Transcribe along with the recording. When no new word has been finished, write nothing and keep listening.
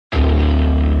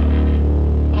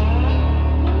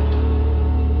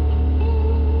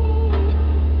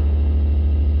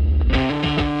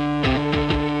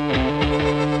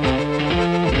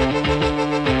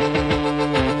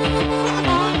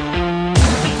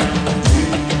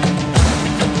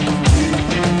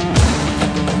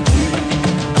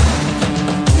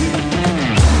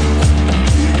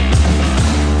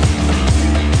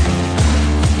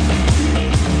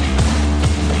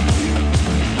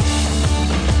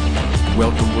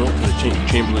Welcome, world, to the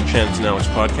Chamberlain, Chance, and Alex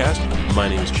podcast. My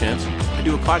name is Chance. I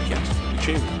do a podcast with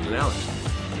Chamberlain and Alex.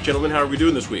 Gentlemen, how are we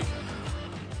doing this week?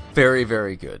 Very,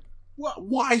 very good.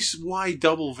 Why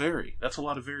double very? That's a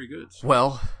lot of very goods.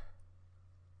 Well,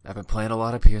 I've been playing a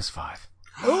lot of PS5.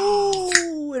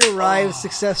 Oh, it arrived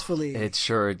successfully. It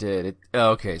sure did.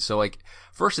 Okay, so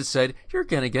first it said, you're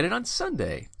going to get it on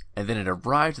Sunday. And then it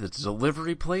arrived at the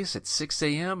delivery place at 6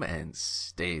 a.m. and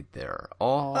stayed there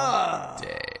all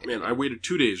day. Man, I waited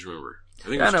 2 days, remember? I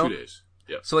think it was 2 days.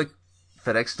 Yeah. So,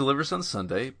 FedEx delivers on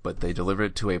Sunday, but they deliver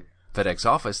it to a FedEx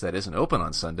office that isn't open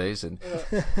on Sundays. And,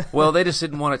 well, they just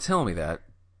didn't want to tell me that.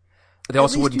 They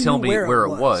also wouldn't tell me where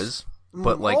it was.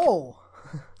 But,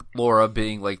 Laura,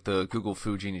 being the Google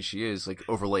food genius she is,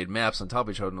 overlaid maps on top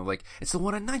of each other, and they're it's the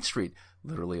one on 9th Street.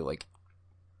 Literally,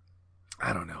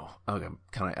 I don't know. I'm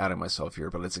kind of outing myself here,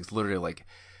 but it's literally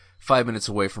 5 minutes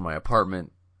away from my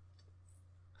apartment.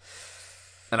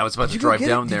 And I was about to drive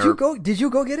down there. Did you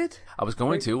go get it? I was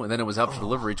going to, and then it was out for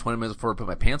delivery 20 minutes before I put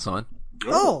my pants on.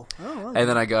 Oh. And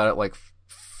then I got it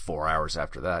 4 hours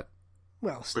after that.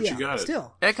 Well, but you got it.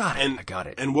 Still. I got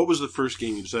it. And what was the first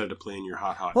game you decided to play in your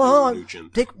hot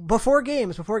Nugent? Before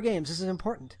games. This is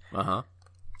important. Uh-huh.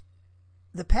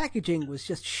 The packaging was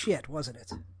just shit, wasn't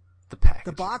it?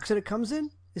 The box that it comes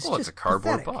in is just it's a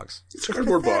cardboard pathetic. box. It's a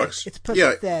cardboard box. It's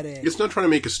pathetic. It's not trying to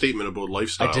make a statement about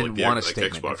lifestyle. I didn't want a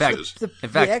statement. Xbox In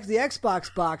fact, the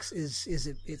Xbox box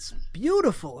it's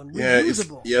beautiful and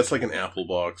reusable. It's like an Apple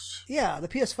box. Yeah, the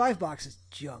PS5 box is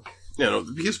junk. Yeah, no,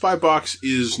 the PS5 box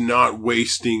is not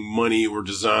wasting money or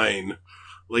design.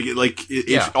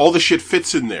 If all the shit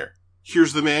fits in there.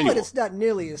 Here's the manual. But it's not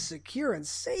nearly as secure and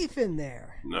safe in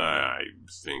there. Nah, I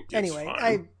think it's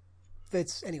fine.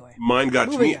 Anyway. Mine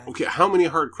got to me. Okay, how many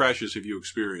hard crashes have you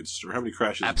experienced, or how many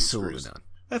crashes absolutely have you experienced?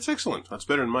 None. That's excellent. That's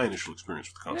better than my initial experience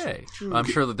with the console. Hey, I'm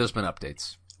sure that there's been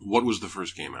updates. What was the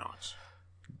first game, Alex?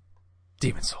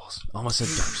 Demon Souls. Almost said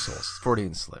Dark Souls.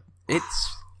 Freudian slip.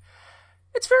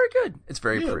 It's very good. It's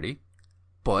very pretty.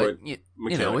 But,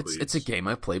 it's a game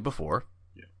I've played before.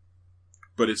 Yeah.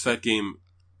 But it's that game,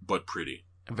 but pretty.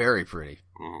 Very pretty.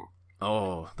 Mm.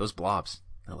 Oh, those blobs.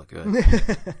 They look good.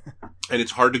 And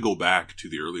it's hard to go back to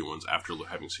the early ones after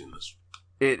having seen this.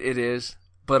 It is.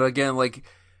 But again,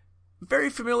 very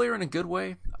familiar in a good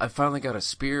way. I finally got a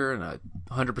spear and a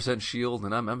 100% shield,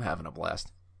 and I'm having a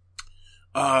blast.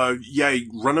 Run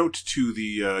out to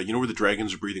the, where the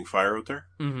dragons are breathing fire out there?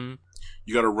 Mm-hmm.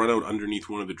 You gotta run out underneath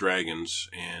one of the dragons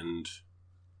and...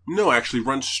 No, actually,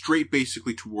 run straight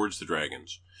basically towards the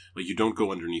dragons. You don't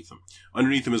go underneath them.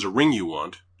 Underneath them is a ring you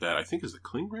want that I think is the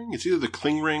Cling Ring? It's either the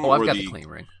Cling Ring or the Cling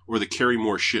Ring. Or the Carry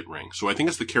More Shit Ring. So I think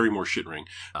it's the Carry More Shit Ring.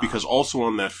 Because also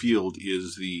on that field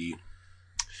is the...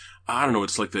 I don't know,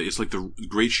 it's like the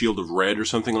Great Shield of Red or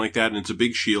something like that, and it's a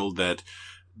big shield that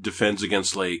defends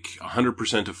against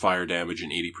 100% of fire damage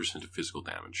and 80% of physical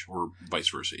damage, or vice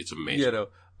versa. It's amazing. Yeah, no.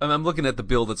 I'm looking at the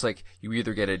build. It's you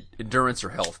either get endurance or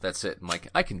health. That's it. I'm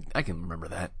I can remember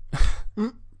that.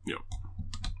 Yeah.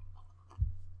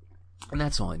 And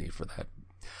that's all I need for that.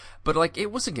 But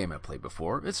it was a game I played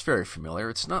before. It's very familiar.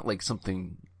 It's not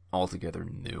something altogether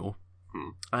new.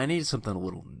 I needed something a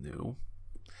little new.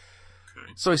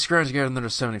 Okay. So I scrounged together another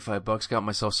 $75, got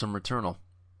myself some Returnal.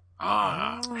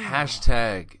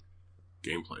 Hashtag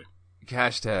gameplay.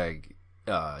 Hashtag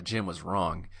Jim was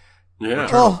wrong. Yeah.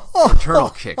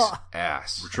 Returnal kicks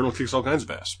ass. Returnal kicks all kinds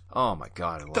of ass. Oh my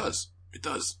god, It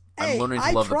does. I'm learning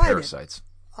to love the parasites.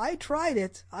 I tried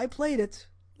it. I played it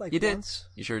you once.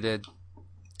 Did? You sure did?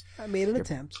 I made an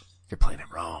attempt. You're playing it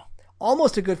wrong.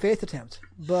 Almost a good faith attempt,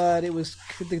 but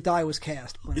the die was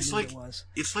cast when it was.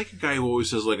 It's like a guy who always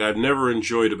says, I've never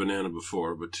enjoyed a banana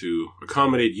before, but to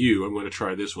accommodate you, I'm going to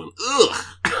try this one. Ugh!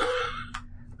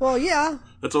 Well, yeah.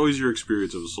 That's always your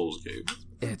experience of a Souls game.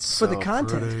 It's for the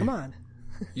content. Pretty. Come on.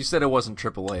 You said it wasn't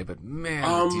AAA, but man,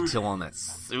 the detail on that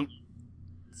suit,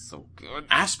 so good.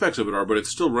 Aspects of it are, but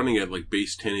it's still running at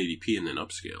base 1080p and then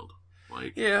upscaled.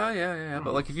 Yeah.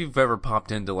 But if you've ever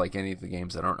popped into any of the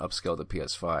games that aren't upscaled to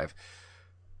PS5,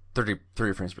 30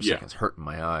 frames per second is hurting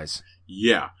my eyes.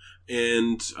 Yeah,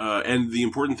 and the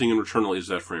important thing in Returnal is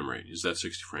that frame rate, is that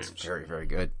 60 frames. It's very, very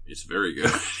good. It's very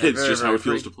good. It's just how it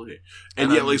feels to play.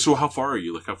 And so how far are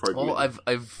you? How far? Well,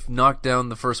 I've knocked down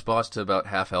the first boss to about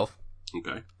half health.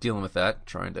 Okay. Dealing with that,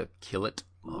 trying to kill it,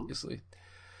 obviously.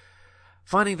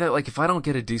 Finding that if I don't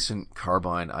get a decent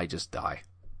carbine, I just die.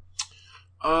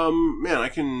 Man, I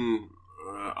can.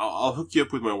 I'll hook you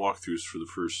up with my walkthroughs for the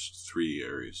first 3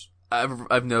 areas.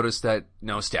 I've noticed that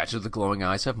Statue of the Glowing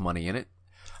Eyes have money in it.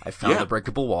 I found the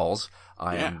breakable walls.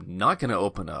 I am not going to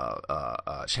open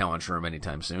a challenge room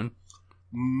anytime soon.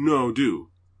 No,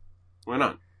 do. Why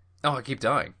not? Oh, I keep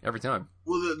dying every time.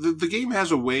 Well, the game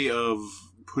has a way of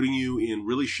putting you in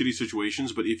really shitty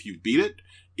situations, but if you beat it,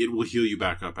 it will heal you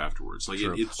back up afterwards. Like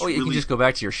it's you can just go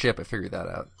back to your ship. I figured that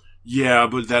out. Yeah,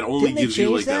 but that only gives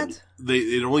you like that.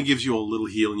 It only gives you a little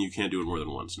heal, and you can't do it more than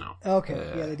once now.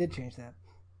 Okay, yeah, they did change that.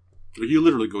 You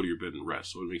literally go to your bed and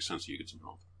rest, so it makes sense that you get some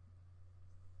health.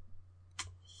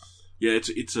 Yeah,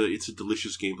 it's a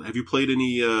delicious game. Have you played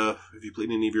any of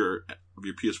your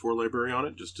PS4 library on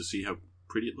it just to see how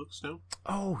pretty it looks now?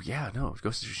 Oh yeah, no,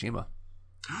 Ghost of Tsushima.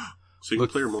 Single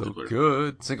player, multiplayer. So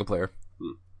good, single player.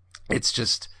 It's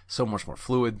just so much more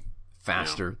fluid,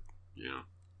 faster. Yeah.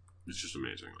 It's just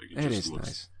amazing. Like it just looks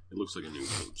nice. It looks like a new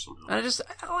game somehow. And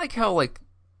I like how like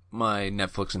my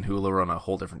Netflix and Hulu are on a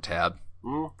whole different tab.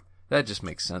 Mm. That just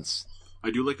makes sense.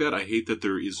 I do like that. I hate that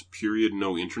there is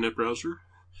no internet browser,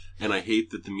 and I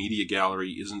hate that the media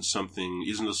gallery isn't a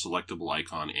selectable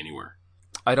icon anywhere.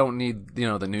 I don't need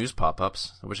the news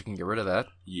pop-ups. I wish I can get rid of that.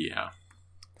 Yeah,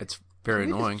 it's very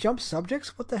annoying. Just jump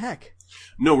subjects? What the heck?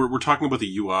 No, we're talking about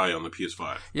the UI on the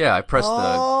PS5. Yeah, I pressed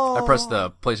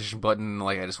the PlayStation button.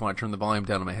 Like I just want to turn the volume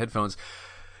down on my headphones.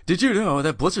 Did you know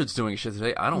that Blizzard's doing shit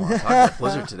today? I don't want to talk about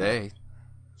Blizzard today,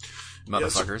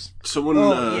 motherfuckers. Someone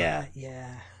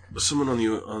yeah. Someone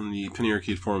on the Penny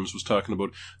Arcade forums was talking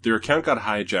about their account got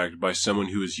hijacked by someone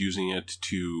who was using it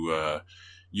to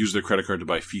use their credit card to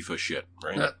buy FIFA shit,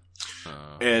 right?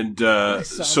 And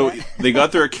so they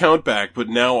got their account back, but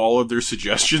now all of their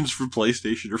suggestions for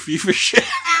PlayStation are FIFA shit.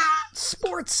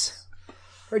 Sports.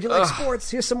 Heard you like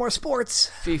sports. Here's some more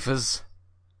sports. FIFA's.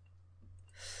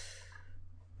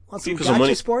 Want some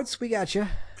gotcha sports? We got you.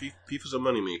 FIFA's a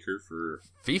moneymaker for...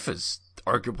 FIFA's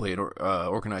arguably an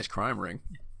organized crime ring.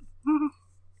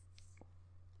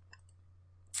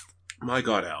 My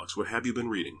God, Alex, what have you been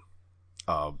reading?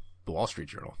 The Wall Street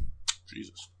Journal.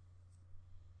 Jesus.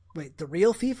 Wait, the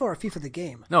real FIFA or FIFA the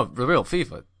game? No, the real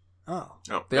FIFA. Oh.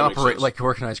 They operate like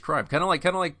organized crime, kind of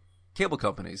like cable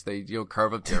companies. They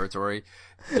carve up territory.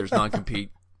 There's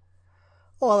non-compete.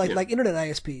 Oh, like internet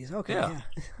ISPs. Okay.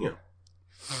 Yeah.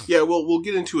 Yeah, well, we'll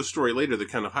get into a story later that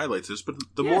kind of highlights this, but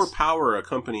the more power a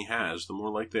company has, the more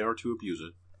likely they are to abuse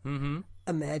it. Mm-hmm.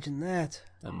 Imagine that.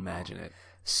 Imagine it.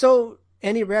 So,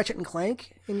 any Ratchet and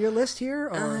Clank in your list here?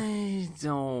 Or? I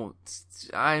don't.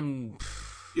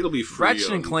 It'll be free.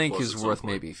 Ratchet and Clank is worth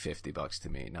maybe $50 to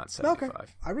me, not $75. Okay,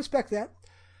 I respect that.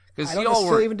 Because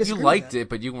you liked it,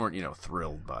 but you weren't,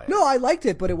 thrilled by it. No, I liked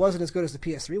it, but it wasn't as good as the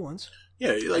PS3 ones.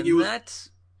 Yeah, like that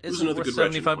is worth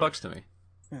 $75 to me.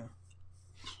 Yeah.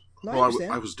 No,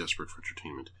 I was desperate for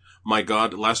entertainment. My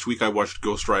God, last week I watched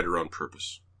Ghost Rider on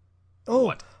purpose. Oh.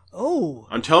 What? Oh.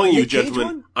 I'm telling you,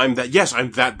 gentlemen, I'm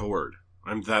that bored.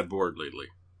 I'm that bored lately.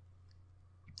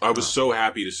 I was so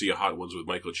happy to see a Hot Ones with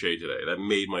Michael Che today. That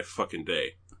made my fucking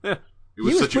day. He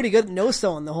was pretty good at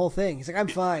no-selling the whole thing. He's like, I'm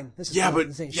fine. This is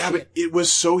but it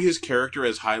was so his character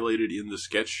as highlighted in the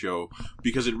sketch show,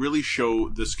 because it really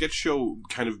the sketch show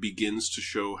kind of begins to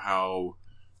show how,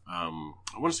 I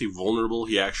want to say vulnerable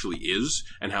he actually is,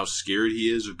 and how scared he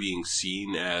is of being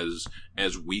seen as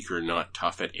weak or not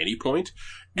tough at any point.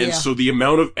 And so the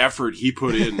amount of effort he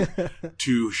put in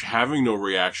to having no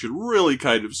reaction really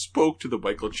kind of spoke to the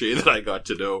Michael Che that I got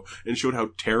to know, and showed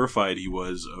how terrified he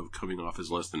was of coming off as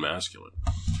less than masculine.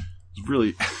 It's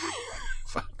really...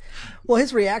 Well,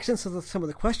 his reactions to some of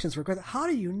the questions were great. How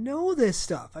do you know this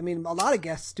stuff? I mean, a lot of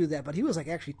guests do that, but he was like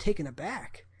actually taken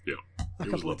aback. Yeah. A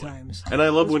couple of times. And I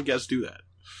love when guests do that.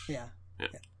 Yeah.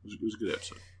 It was a good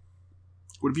episode.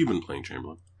 What have you been playing,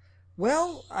 Chamberlain?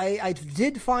 Well, I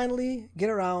did finally get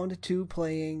around to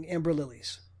playing Ember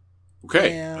Lilies. Okay.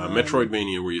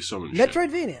 Metroidvania where you summon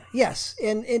Metroidvania, yes.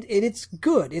 And it's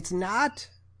good. It's not...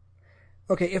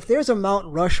 Okay, if there's a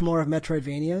Mount Rushmore of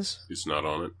Metroidvanias... It's not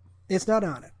on it. It's not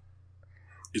on it.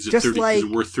 Is it is it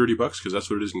worth $30? Because that's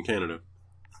what it is in Canada.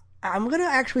 I'm going to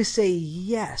actually say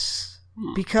yes.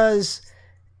 Because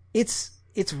it's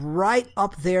right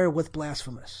up there with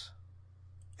Blasphemous.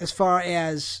 As far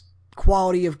as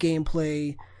quality of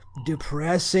gameplay,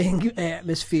 depressing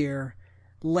atmosphere,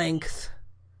 length.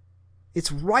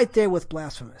 It's right there with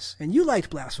Blasphemous. And you liked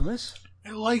Blasphemous.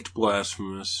 I liked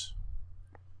Blasphemous.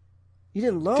 You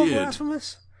didn't love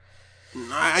Blasphemous?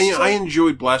 I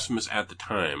enjoyed Blasphemous at the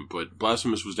time, but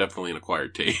Blasphemous was definitely an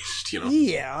acquired taste,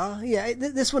 Yeah.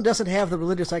 This one doesn't have the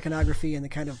religious iconography and the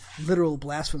kind of literal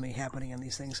blasphemy happening in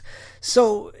these things.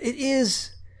 So it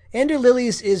is... Ender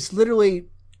Lilies is literally...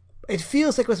 It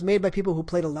feels like it was made by people who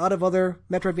played a lot of other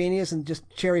Metroidvanias and just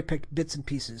cherry-picked bits and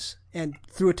pieces and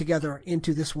threw it together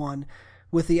into this one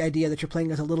with the idea that you're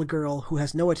playing as a little girl who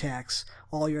has no attacks.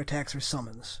 All your attacks are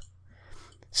summons.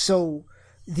 So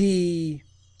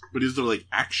But is there,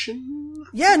 action?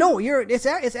 Yeah, no,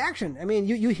 it's action. I mean,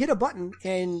 you hit a button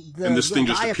and this thing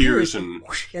just appears and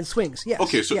swings. Yes.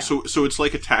 Okay, so it's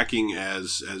like attacking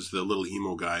as the little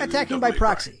emo guy. Attacking by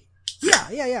proxy.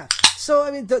 Yeah. So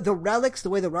I mean, the relics, the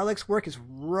way the relics work is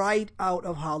right out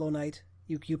of Hollow Knight.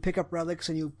 You pick up relics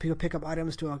and you pick up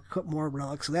items to equip more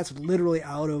relics. So that's literally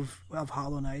out of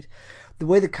Hollow Knight. The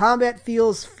way the combat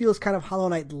feels kind of Hollow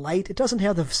Knight light. It doesn't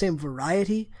have the same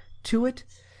variety to it.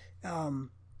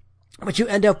 But you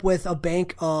end up with a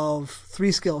bank of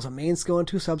 3 skills, a main skill and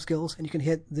 2 sub-skills, and you can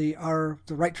hit the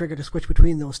right trigger to switch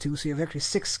between those 2, so you have actually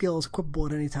 6 skills equipable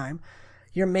at any time.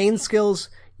 Your main skills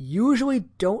usually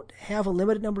don't have a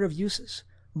limited number of uses,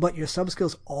 but your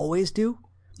sub-skills always do.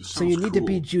 So you need to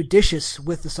be judicious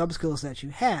with the sub-skills that you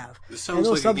have. This sounds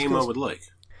like a game I would like.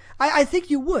 I think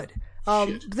you would.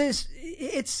 The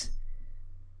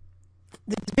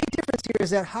big difference here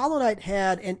is that Hollow Knight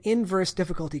had an inverse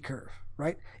difficulty curve,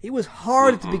 right? It was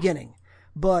hard at the beginning,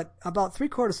 but about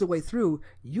 3/4 of the way through,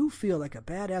 you feel like a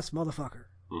badass motherfucker.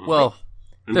 Mm-hmm. Well,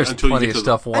 there's plenty of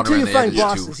stuff wandering until you find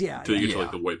bosses, yeah. Until you get to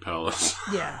like the White Palace.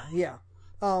 Yeah.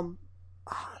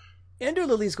 Ender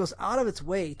Lilies goes out of its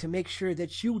way to make sure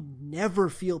that you never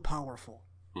feel powerful.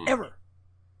 Ever.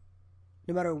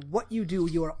 No matter what you do,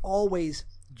 you are always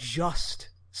just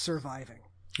surviving.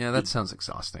 Yeah, that sounds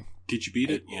exhausting. Did you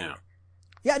beat it? Yeah.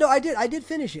 Yeah, no, I did. I did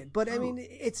finish it. But, I mean,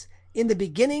 it's in the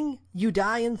beginning, you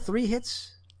die in 3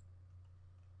 hits.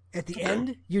 At the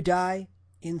end, you die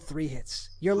in 3 hits.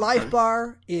 Your life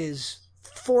bar is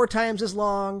 4 times as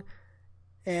long.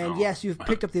 And yes, you've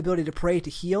picked up the ability to pray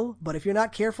to heal. But if you're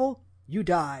not careful, you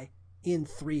die in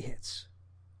 3 hits.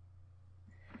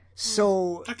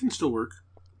 So that can still work.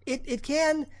 It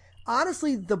can.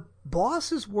 Honestly, the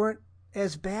bosses weren't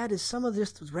as bad as some of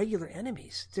this regular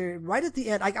enemies. They're right at the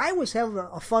end. Like, I was having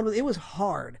a fun with it. It was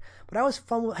hard, but I was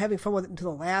having fun with it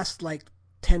until the last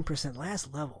 10%,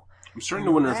 last level. I'm starting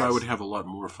to wonder if I would have a lot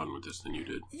more fun with this than you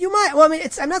did. You might. Well, I mean,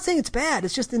 I'm not saying it's bad.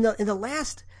 It's just in the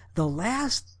last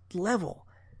level,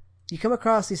 you come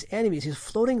across these enemies, these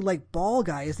floating like ball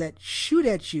guys that shoot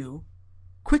at you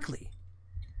quickly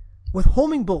with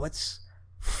homing bullets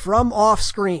from off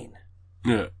screen.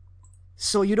 Yeah.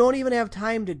 So you don't even have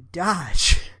time to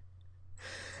dodge.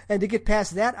 And to get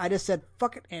past that, I just said,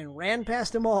 fuck it, and ran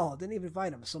past them all. Didn't even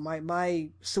fight them. So my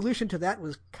solution to that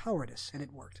was cowardice, and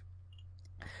it worked.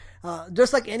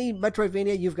 Just like any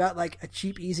Metroidvania, you've got like a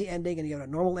cheap, easy ending, and you got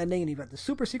a normal ending, and you've got the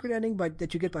super secret ending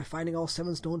that you get by finding all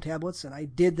 7 stone tablets, and I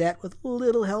did that with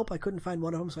little help. I couldn't find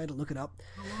one of them, so I had to look it up.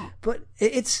 Oh. But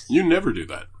it's... You never do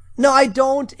that. No, I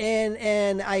don't,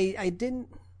 and I didn't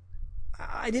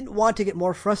want to get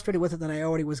more frustrated with it than I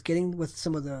already was getting with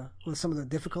some of the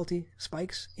difficulty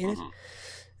spikes in it.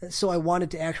 So I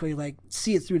wanted to actually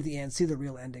see it through to the end, see the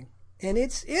real ending. And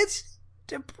it's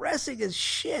depressing as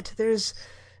shit.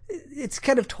 It's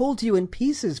kind of told to you in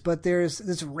pieces, but there's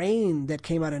this rain that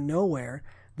came out of nowhere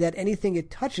that anything it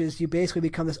touches, you basically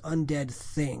become this undead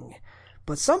thing.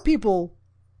 But some people,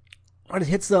 when it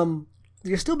hits them,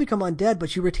 you still become undead,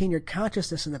 but you retain your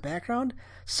consciousness in the background.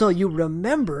 So you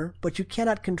remember, but you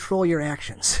cannot control your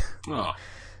actions. Oh.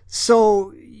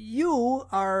 So you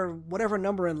are whatever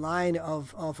number in line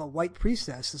of a white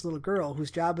priestess, this little girl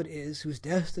whose job it is, whose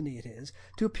destiny it is,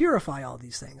 to purify all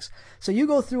these things. So you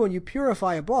go through and you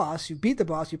purify a boss, you beat the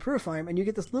boss, you purify him, and you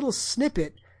get this little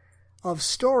snippet of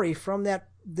story from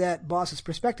that boss's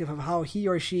perspective of how he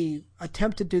or she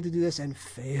attempted to do this and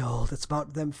failed. It's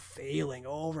about them failing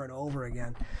over and over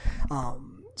again.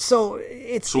 So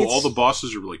all the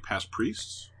bosses are like past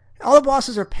priests? All the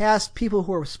bosses are past people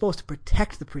who are supposed to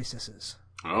protect the priestesses.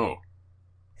 Oh.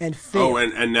 And fail. Oh,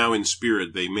 and now in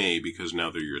spirit they may, because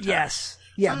now they're your attack. Yes.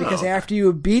 Yeah, because after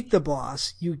you beat the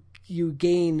boss, you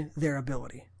gain their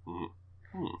ability.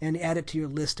 Mm-hmm. And add it to your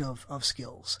list of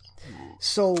skills.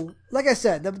 So, like I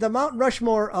said, the Mount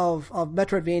Rushmore of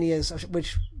Metroidvanias,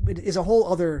 which is a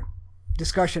whole other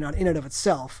discussion in and of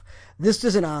itself, this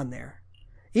isn't on there.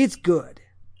 It's good,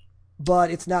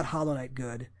 but it's not Hollow Knight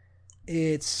good.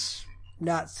 It's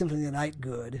not Symphony of the Night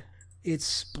good.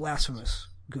 It's Blasphemous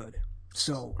good.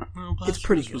 So, it's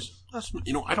pretty good.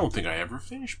 I don't think I ever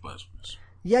finished Blasphemous.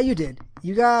 Yeah, you did.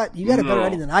 You got a better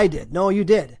ending than I did. No, you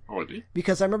did. Oh, I did?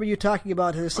 Because I remember you talking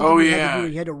about there's something you had to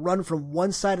do. You had to run from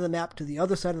one side of the map to the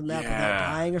other side of the map without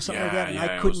dying or something like that, and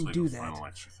I couldn't do that. Final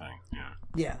extra thing.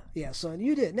 Yeah. So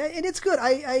you did, and it's good.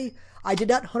 I did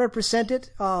not 100%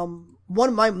 it. One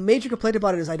of my major complaint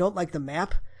about it is I don't like the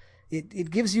map.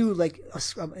 It gives you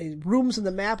rooms in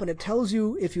the map, and it tells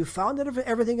you if you found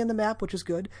everything in the map, which is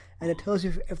good, and it tells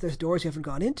you if there's doors you haven't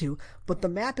gone into. But the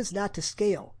map is not to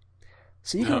scale.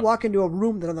 So you can walk into a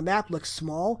room that on the map looks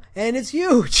small, and it's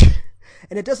huge.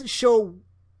 and it doesn't show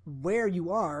where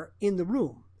you are in the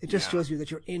room. It just shows you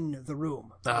that you're in the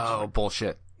room. Oh,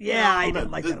 bullshit. Yeah, I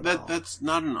didn't like that at all. That's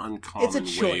not an uncommon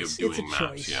way of doing maps.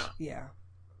 Choice. Yeah,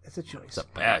 it's a choice. It's a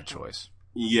bad choice.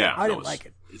 Yeah, I didn't like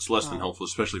it. It's less than helpful,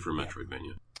 especially for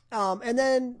Metroidvania. And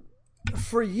then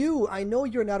for you, I know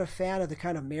you're not a fan of the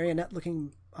kind of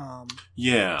marionette-looking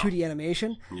 2D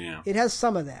animation. Yeah, it has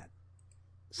some of that.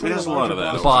 It has a lot of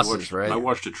that. The bosses, right? I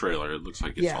watched a trailer. It looks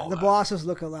like it's all the that. bosses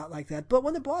look a lot like that. But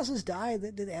when the bosses die,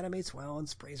 it animates well and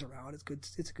sprays around. It's good.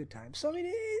 It's a good time. So I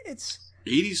mean, it's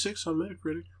 86 on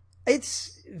Metacritic.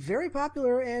 It's very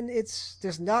popular, and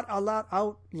there's not a lot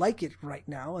out like it right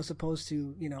now, as opposed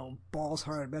to balls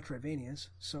hard Metroidvanias.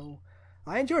 So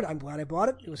I enjoyed it. I'm glad I bought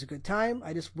it. It was a good time.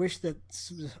 I just wish that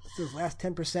the last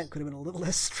 10% could have been a little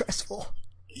less stressful.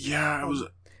 Yeah,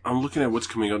 I'm looking at what's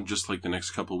coming up just like the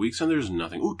next couple of weeks, and there's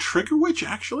nothing. Oh, Trigger Witch,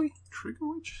 actually? Trigger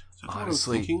Witch? Is that what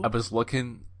Honestly, I was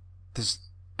looking,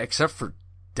 except for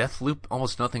Deathloop,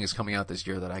 almost nothing is coming out this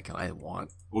year that I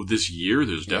want. Oh, this year?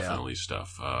 There's definitely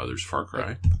stuff. There's Far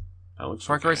Cry. That looks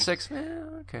Far Cry 6?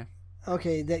 Okay.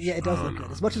 Okay, it does look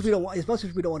good. As much as we don't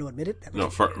want to admit it.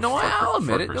 I'll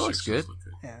admit it. It looks good.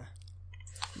 Yeah.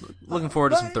 Looking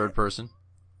forward to some third person.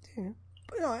 Yeah.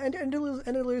 And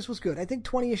Endless was good. I think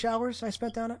 20-ish hours I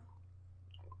spent on it.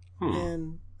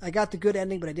 And I got the good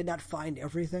ending, but I did not find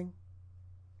everything.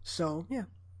 So, yeah,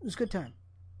 it was a good time.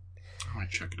 I might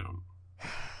check it out.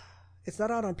 It's not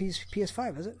out on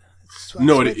PS5, is it?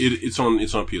 No, it's on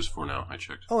PS4 now. I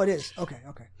checked. Oh, it is? Okay.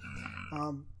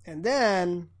 And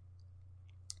then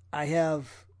I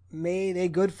have made a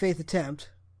good faith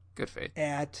attempt. Good faith.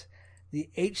 At the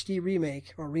HD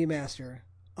remake or remaster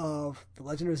of The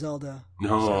Legend of Zelda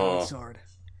Sword.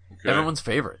 Okay. Everyone's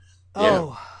favorite.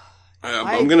 Oh. Yeah.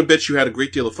 I'm going to bet you had a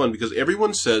great deal of fun, because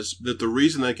everyone says that the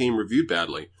reason that game reviewed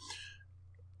badly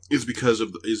is because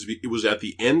it was at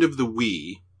the end of the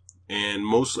Wii, and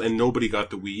nobody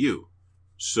got the Wii U.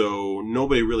 So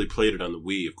nobody really played it on the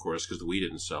Wii, of course, because the Wii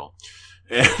didn't sell.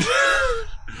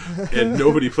 And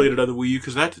nobody played it on the Wii U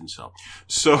because that didn't sell.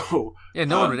 So yeah,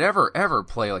 no one would ever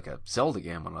play like a Zelda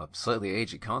game on a slightly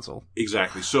aged console.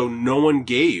 Exactly. So no one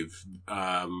gave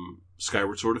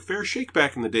Skyward Sword a fair shake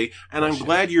back in the day, and I'm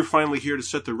glad you're finally here to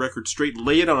set the record straight.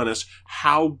 Lay it on us.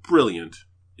 How brilliant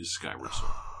is Skyward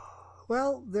Sword?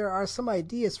 Well, there are some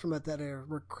ideas from it that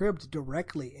were cribbed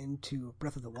directly into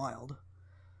Breath of the Wild.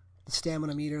 The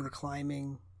stamina meter, the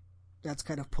climbing, that's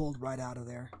kind of pulled right out of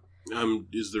there.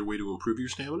 Is there a way to improve your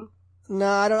stamina? No,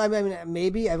 I don't. I mean,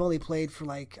 maybe. I've only played for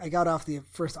I got off the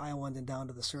first island and down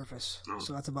to the surface. Oh.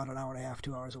 So that's about an hour and a half,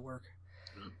 2 hours of work.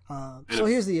 So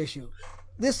here's the issue.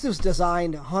 This was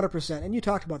designed 100%, and you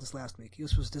talked about this last week.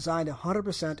 This was designed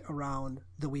 100% around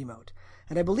the Wiimote.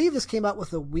 And I believe this came out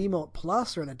with a Wiimote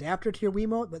Plus or an adapter to your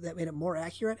Wiimote, but that made it more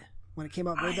accurate when it came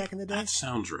out way back in the day. That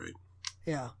sounds right.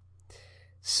 Yeah.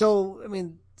 So, I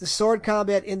mean, the sword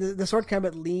combat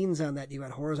leans on that. You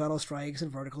got horizontal strikes and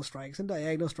vertical strikes and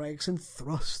diagonal strikes and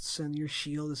thrusts, and your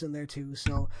shield is in there too.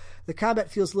 So the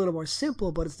combat feels a little more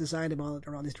simple, but it's designed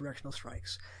around these directional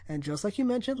strikes. And just like you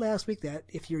mentioned last week, that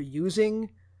if you're using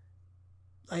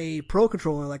a Pro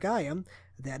Controller like I am,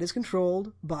 that is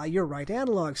controlled by your right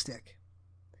analog stick.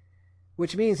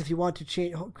 Which means if you want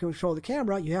to control the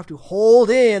camera, you have to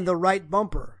hold in the right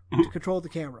bumper to control the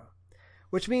camera.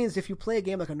 Which means if you play a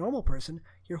game like a normal person,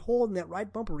 you're holding that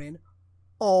right bumper in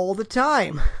all the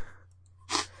time.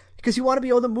 Because you want to be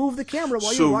able to move the camera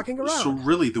while you're walking around. So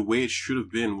really, the way it should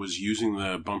have been was using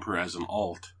the bumper as an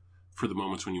alt for the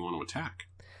moments when you want to attack.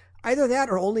 Either that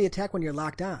or only attack when you're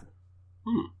locked on.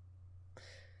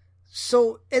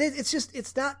 So, and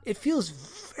it feels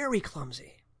very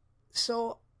clumsy.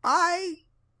 So I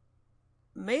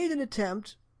made an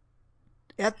attempt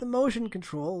at the motion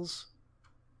controls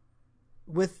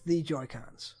with the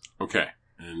Joy-Cons. Okay,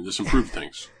 and this improved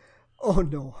things. Oh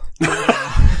no.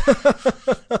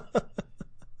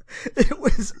 It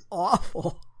was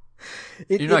awful.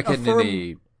 You're not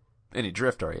getting any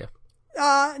drift, are you?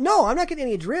 No, I'm not getting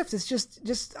any drift. It's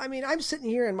just I mean, I'm sitting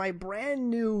here in my brand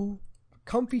new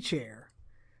comfy chair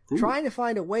trying to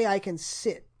find a way I can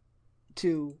sit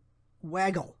to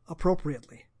waggle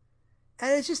appropriately.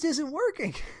 And it just isn't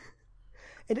working.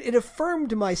 It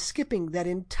affirmed my skipping that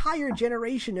entire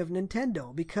generation of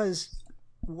Nintendo, because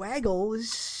Waggle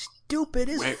is stupid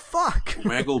as fuck.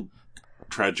 Waggle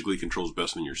tragically controls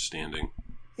best when you're standing.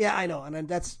 Yeah, I know, and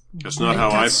that's not how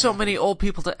I. So many old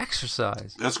people to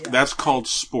exercise. That's called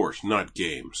sport, not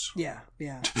games. Yeah.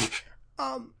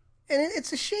 And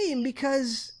it's a shame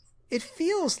because it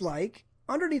feels like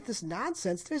underneath this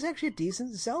nonsense, there's actually a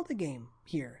decent Zelda game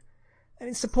here. I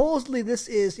mean, supposedly this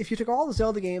is, if you took all the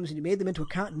Zelda games and you made them into a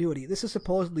continuity, this is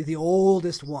supposedly the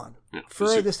oldest one. Yeah,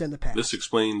 furthest in the past. This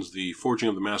explains the forging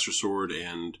of the Master Sword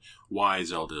and why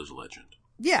Zelda is a legend.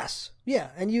 Yes, yeah,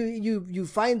 and you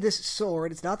find this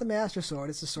sword. It's not the Master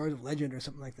Sword; it's the Sword of Legend or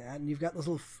something like that. And you've got this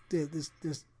little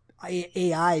this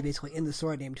AI basically in the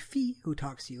sword named Fi who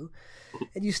talks to you,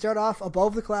 and you start off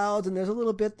above the clouds, and there's a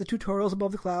little bit the tutorials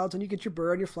above the clouds, and you get your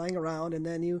bird, and you're flying around, and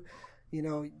then you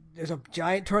know there's a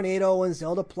giant tornado, and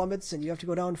Zelda plummets, and you have to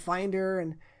go down and find her,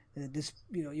 and this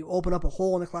you open up a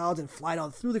hole in the clouds and fly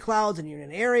down through the clouds, and you're in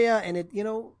an area, and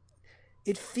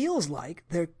it feels like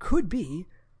there could be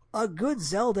a good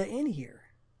Zelda in here,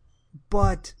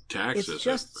 but it's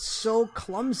just so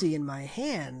clumsy in my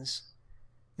hands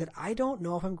that I don't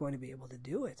know if I'm going to be able to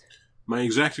do it. My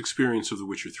exact experience of The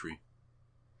Witcher 3.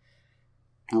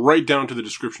 Right down to the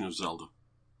description of Zelda.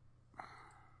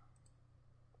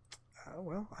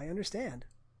 Well, I understand.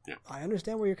 Yeah. I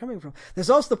understand where you're coming from. There's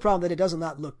also the problem that it does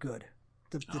not look good.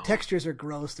 The textures are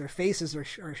gross. Their faces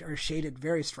are shaded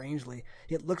very strangely.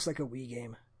 It looks like a Wii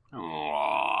game.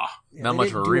 Aww. Yeah, not much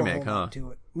of a remake, huh?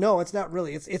 To it. No, it's not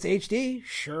really. It's HD,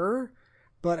 sure.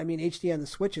 But, I mean, HD on the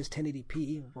Switch is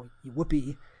 1080p. Well,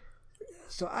 whoopee.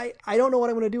 So I don't know what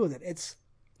I'm going to do with it.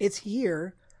 It's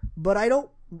here, but I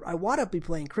want to be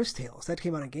playing Cris Tales. That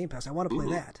came out on Game Pass. I want to play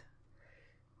that.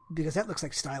 Because that looks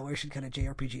like stylish and kind of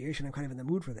JRPG-ish, and I'm kind of in the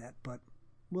mood for that. But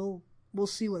we'll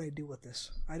see what I do with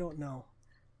this. I don't know.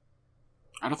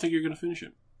 I don't think you're going to finish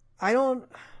it.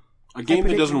 A game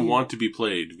that doesn't want to be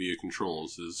played via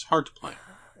controls is hard to play.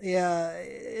 Yeah,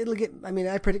 it'll get... I mean,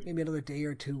 I predict maybe another day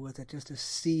or two with it just to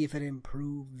see if it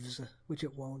improves, which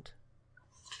it won't.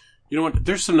 You know what?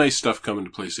 There's some nice stuff coming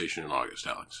to PlayStation in August,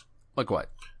 Alex. Like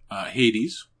what?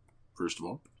 Hades, first of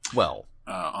all. Well...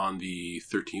 on the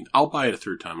 13th. I'll buy it a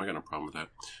third time. I got no problem with that.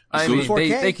 I mean,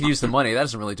 they can use the money. That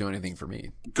doesn't really do anything for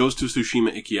me. Ghost of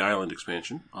Tsushima Iki Island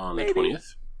expansion on the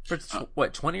 20th. For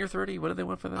what, 20 or 30? What do they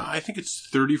want for that? I think it's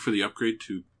 30 for the upgrade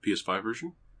to PS5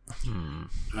 version.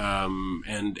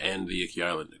 And the Iki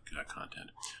Island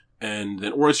content. And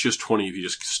then, or it's just 20 if you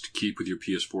just keep with your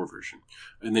PS4 version.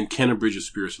 And then Kenna Bridge of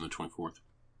Spirits on the 24th.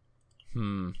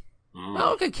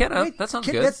 Oh, okay, Kenna. That sounds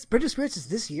good. Bridge of Spirits is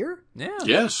this year? Yeah.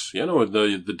 Yes. Yeah, no,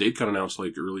 the date got announced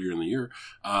like earlier in the year.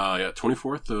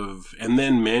 24th of, and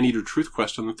then Maneater Truth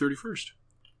Quest on the 31st.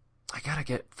 I gotta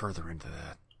get further into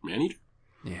that. Maneater?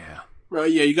 Yeah.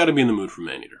 Right, yeah, you gotta be in the mood for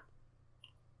Maneater.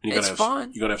 And it's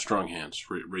fun. You gotta have strong hands,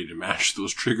 ready to mash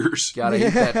those triggers. Gotta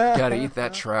eat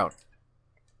that trout.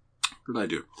 What did I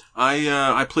do?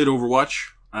 I played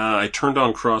Overwatch. I turned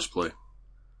on crossplay.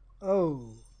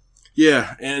 Oh.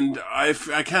 Yeah, and I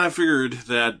kind of figured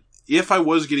that if I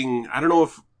was getting, I don't know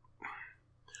if,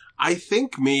 I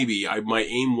think maybe my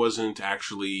aim wasn't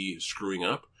actually screwing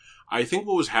up. I think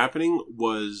what was happening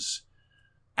was,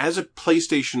 as a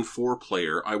PlayStation 4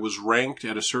 player, I was ranked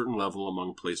at a certain level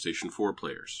among PlayStation 4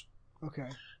 players. Okay.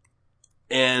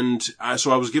 And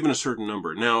so I was given a certain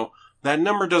number. Now, that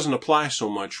number doesn't apply so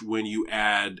much when you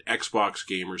add Xbox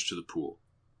gamers to the pool.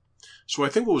 So I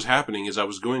think what was happening is I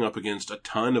was going up against a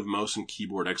ton of mouse and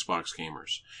keyboard Xbox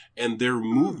gamers. And their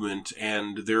movement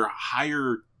and their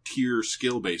higher tier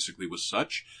skill basically was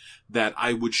such that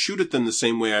I would shoot at them the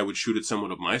same way I would shoot at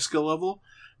someone of my skill level.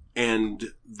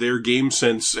 And their game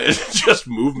sense and just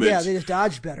movement. Yeah, they just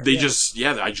dodged better.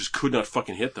 I just could not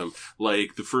fucking hit them.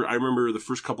 Like, I remember the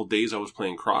first couple days I was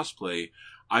playing crossplay,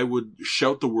 I would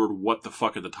shout the word "what the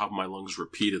fuck" at the top of my lungs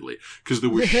repeatedly. Cause there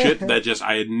was shit that just,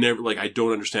 I had never, like, I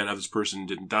don't understand how this person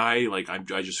didn't die. Like,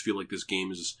 I just feel like this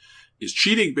game is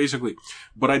cheating, basically.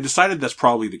 But I decided that's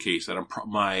probably the case, that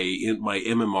my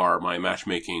MMR, my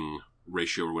matchmaking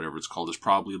ratio or whatever it's called, is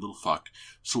probably a little fucked.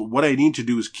 So what I need to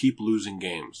do is keep losing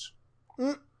games.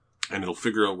 And it'll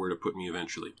figure out where to put me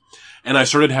eventually. And I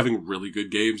started having really good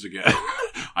games again.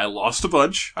 I lost a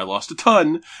bunch. I lost a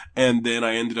ton. And then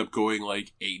I ended up going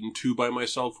like 8-2 by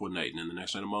myself one night. And then the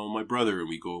next night I'm on with my brother and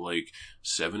we go like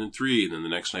 7-3. And then the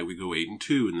next night we go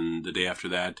 8-2. And then the day after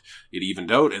that it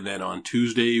evened out. And then on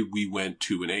Tuesday we went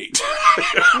 2-8.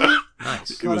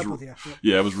 Nice. It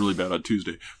was really bad on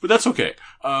Tuesday. But that's okay.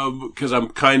 Cause I'm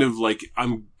kind of like,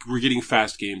 we're getting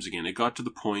fast games again. It got to the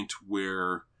point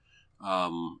where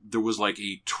there was like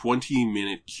a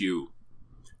 20-minute queue.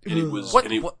 And it was, Why?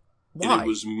 And it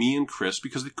was me and Chris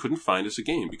because they couldn't find us a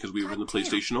game because we were in the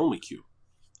PlayStation only queue.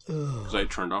 Because I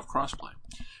had turned off crossplay.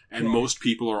 And most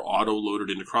people are auto-loaded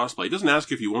into crossplay. It doesn't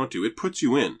ask if you want to. It puts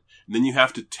you in. And then you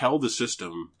have to tell the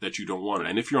system that you don't want it.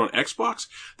 And if you're on Xbox,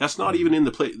 that's not even in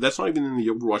the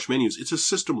Overwatch menus. It's a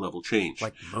system level change.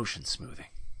 Like motion smoothing.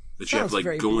 That you have to like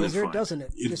very go Blizzard, in and find. Doesn't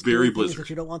it? It's just very doing Blizzard. That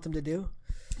you don't want them to do.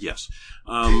 Yes.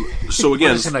 So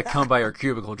again, I'm just gonna come by your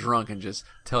cubicle drunk and just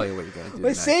tell you what you're gonna do.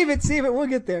 Wait, save it. We'll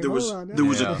get there. There was a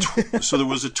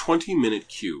 20-minute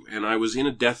queue, and I was in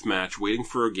a death match waiting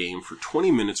for a game for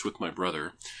 20 minutes with my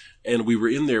brother, and we were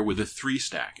in there with a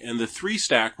 3-stack, and the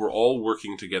 3-stack were all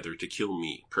working together to kill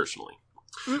me personally.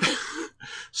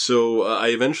 So I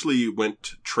eventually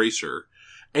went Tracer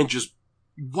and just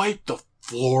wiped the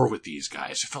floor with these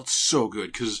guys. It felt so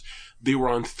good because they were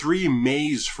on 3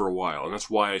 Maze for a while, and that's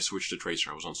why I switched to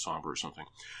Tracer. I was on Somber or something.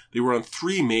 They were on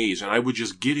 3 Maze, and I would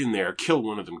just get in there, kill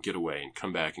one of them, get away, and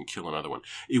come back and kill another one.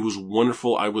 It was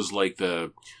wonderful. I was like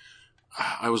the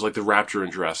raptor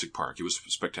in Jurassic Park. It was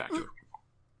spectacular.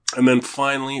 And then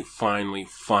finally,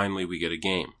 we get a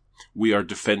game. We are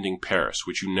defending Paris,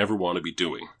 which you never want to be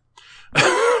doing.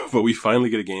 But we finally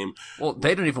get a game. Well,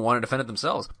 they don't even want to defend it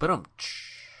themselves. But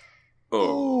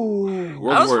Oh, that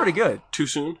was pretty good. Too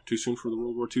soon? Too soon for the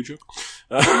World War II joke?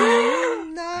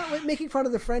 Nah, making fun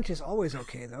of the French is always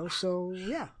okay, though. So,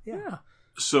 yeah.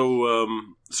 So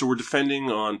we're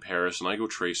defending on Paris, and I go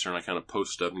Tracer, and I kind of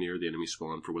post up near the enemy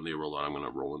spawn for when they roll out. I'm going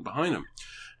to roll in behind them.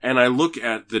 And I look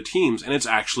at the teams, and it's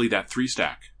actually that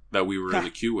 3-stack that we were in the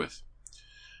queue with.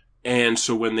 And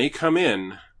so when they come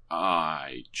in,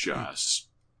 I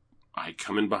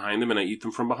come in behind them and I eat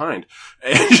them from behind.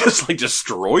 And just like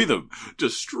destroy them.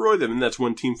 And that's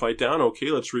one team fight down. Okay,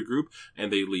 let's regroup.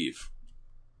 And they leave.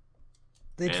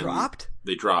 They dropped,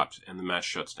 and the match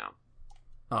shuts down.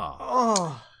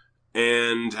 Oh.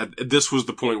 And this was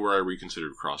the point where I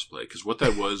reconsidered crossplay. Because what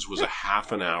that was a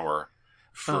half an hour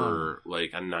for like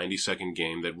a 90-second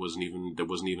game that wasn't even they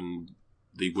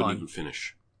wouldn't even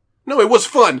finish. No, it was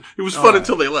fun. It was fun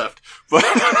until they left. But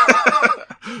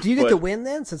do you get the win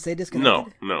then, since they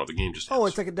disconnected? No, the game just ends. Oh,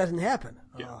 it's like it doesn't happen.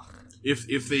 Yeah. Oh.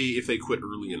 If they quit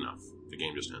early enough, the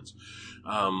game just ends.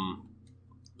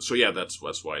 So yeah, that's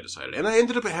why I decided. And I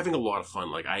ended up having a lot of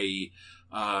fun. Like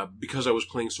because I was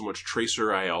playing so much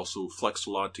Tracer, I also flexed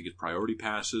a lot to get priority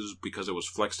passes. Because I was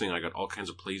flexing, I got all kinds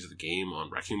of plays of the game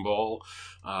on Wrecking Ball.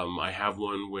 I have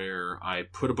one where I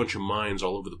put a bunch of mines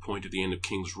all over the point at the end of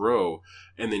King's Row,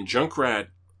 and then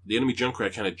the enemy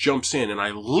Junkrat kind of jumps in, and I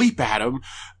leap at him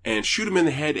and shoot him in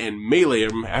the head and melee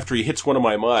him after he hits one of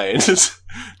my mines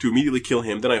to immediately kill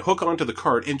him. Then I hook onto the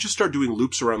cart and just start doing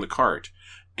loops around the cart.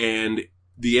 And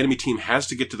the enemy team has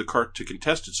to get to the cart to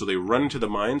contest it, so they run into the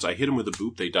mines. I hit them with a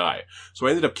boop, they die. So I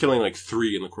ended up killing like 4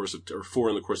 in the course of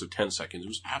 10 seconds. It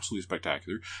was absolutely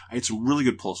spectacular. I had some really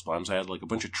good pulse bombs. I had like a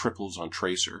bunch of triples on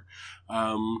Tracer.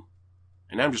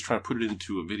 And now I'm just trying to put it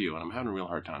into a video, and I'm having a real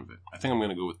hard time with it. I think I'm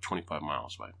going to go with 25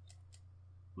 Miles by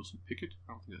Wilson Pickett.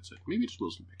 I don't think that's it. Maybe it's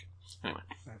Wilson Pickett. Anyway.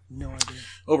 I have no idea.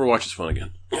 Overwatch is fun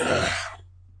again.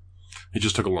 It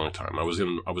just took a long time. I was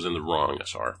in the wrong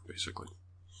SR, basically.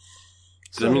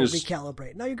 Does that mean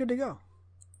recalibrate? No, you're good to go.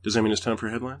 Does that mean it's time for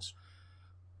headlines?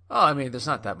 Oh, I mean, there's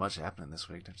not that much happening this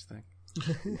week, don't you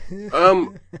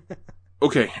think?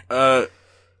 Okay. I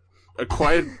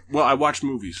watched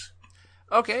movies.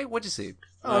 Okay, what'd you see?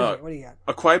 What do you got?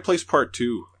 A Quiet Place Part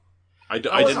 2. I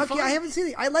haven't seen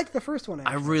it. I liked the first one.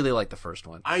 I really liked the first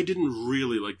one. I didn't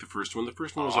really like the first one. The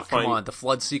first one was a fine... Come on, the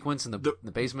flood sequence in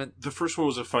the basement? The first one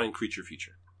was a fine creature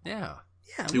feature. Yeah.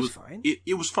 Yeah, it was fine.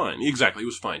 It was fine. Exactly, it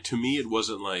was fine. To me, it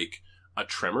wasn't like a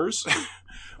Tremors,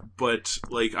 but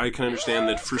like I can understand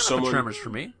that for someone... Tremors for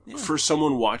me. Yeah. For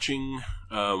someone watching...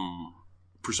 A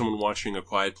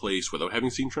Quiet Place without having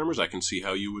seen Tremors, I can see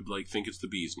how you would like think it's the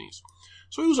bee's knees.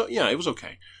 So it was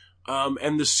okay.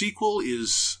 And the sequel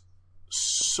is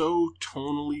so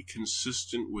tonally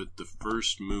consistent with the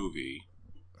first movie.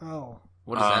 Oh.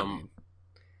 What does that mean?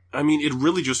 I mean, it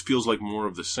really just feels like more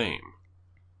of the same.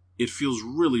 It feels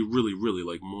really, really, really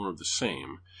like more of the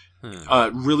same.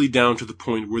 Really down to the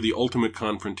point where the ultimate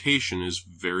confrontation is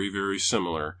very, very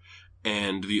similar.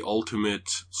 And the ultimate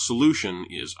solution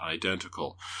is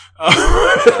identical.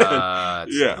 Yeah.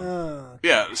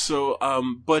 So,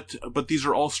 but these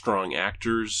are all strong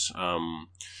actors. You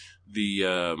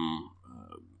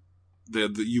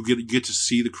get to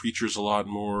see the creatures a lot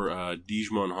more.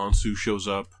 Digimon Hansu shows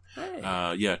up.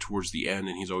 Hey. Towards the end,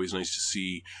 and he's always nice to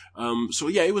see.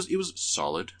 It was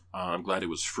solid. I'm glad it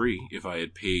was free. If I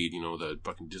had paid, the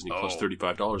fucking Disney Plus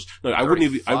 $35, no, I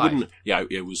wouldn't. Yeah,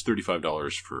 it was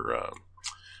 $35 for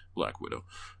Black Widow.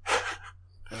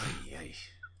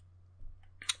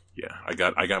 Yeah, I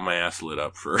got my ass lit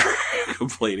up for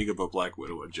complaining about Black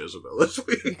Widow and Jezebel this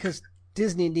week because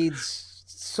Disney needs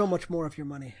so much more of your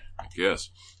money.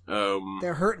 Yes,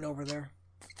 they're hurting over there.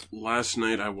 Last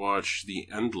night I watched The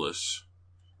Endless,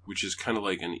 which is kind of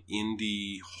like an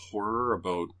indie horror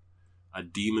about a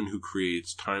demon who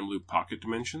creates time loop pocket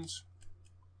dimensions.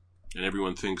 And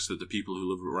everyone thinks that the people who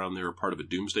live around there are part of a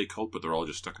doomsday cult, but they're all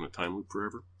just stuck in a time loop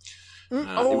forever.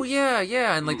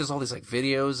 Yeah. And, like, there's all these, like,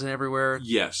 videos and everywhere.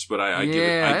 Yes, but I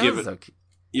give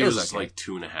it was like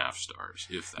 2.5 stars,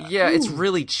 if that. Yeah, it's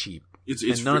really cheap. It's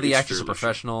and none of the actors are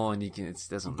professional, and it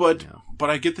doesn't. But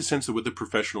I get the sense that with the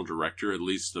professional director, at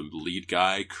least the lead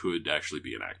guy could actually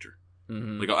be an actor.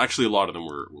 Mm-hmm. Like, actually, a lot of them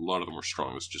were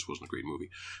strong. This just wasn't a great movie.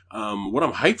 What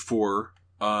I'm hyped for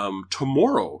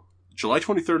tomorrow, July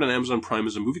 23rd on Amazon Prime,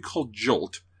 is a movie called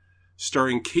Jolt,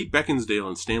 starring Kate Beckinsale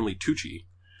and Stanley Tucci,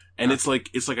 and it's like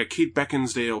a Kate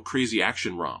Beckinsale crazy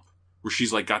action romp where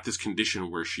she's like got this condition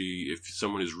where if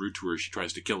someone is rude to her, she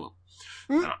tries to kill them.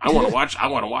 I want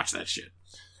to watch that shit.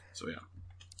 So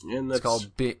yeah, and it's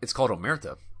called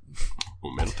Omerta.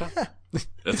 Omerta?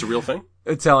 That's a real thing.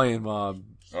 Italian mob.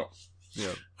 Oh.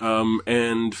 Yeah.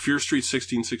 And Fear Street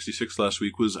 1666 last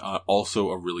week was also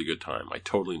a really good time. I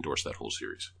totally endorsed that whole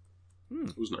series.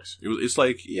 It was nice. It's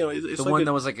like, it's the like one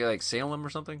that was like Salem or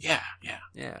something. Yeah.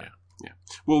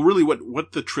 Well, really,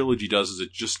 what the trilogy does is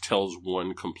it just tells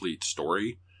one complete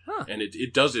story, and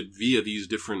it does it via these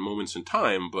different moments in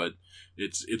time. But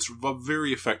it's a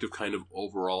very effective kind of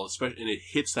overall, especially, and it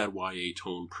hits that YA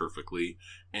tone perfectly,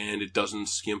 and it doesn't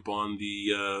skimp on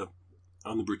the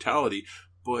brutality.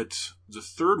 But the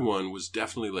third one was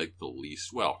definitely like the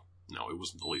least. Well, no, it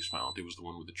wasn't the least violent. It was the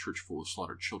one with the church full of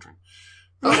slaughtered children.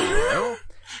 Well,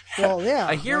 yeah.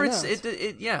 I hear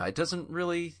it doesn't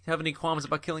really have any qualms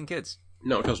about killing kids.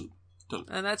 No, it doesn't.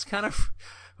 And that's kind of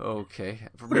okay.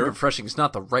 Maybe refreshing is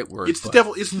not the right word. It's the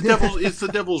devil. It's the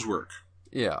devil's work.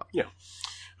 Yeah. Yeah.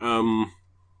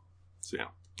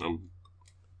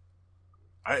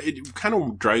 It kind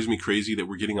of drives me crazy that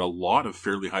we're getting a lot of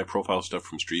fairly high-profile stuff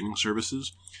from streaming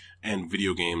services, and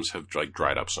video games have like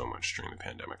dried up so much during the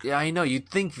pandemic. Yeah, I know. You'd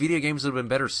think video games would have been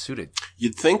better suited.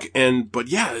 You'd think, but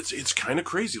yeah, it's kind of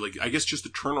crazy. Like, I guess just the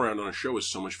turnaround on a show is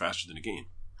so much faster than a game.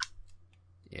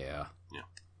 Yeah.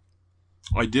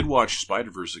 I did watch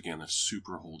Spider-Verse again. That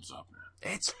super holds up,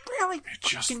 man. It's really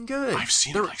fucking good. I've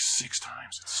seen it like 6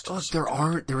 times. It's still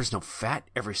there is no fat.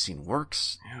 Every scene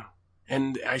works. Yeah.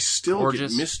 And I still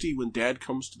get misty when Dad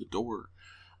comes to the door.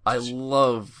 I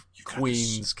love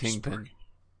Queen's Kingpin.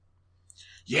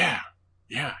 Yeah.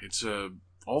 It's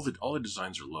all the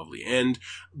designs are lovely. And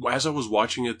as I was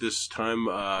watching it this time,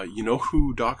 you know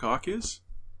who Doc Ock is?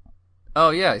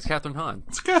 Oh yeah, it's Catherine Hahn.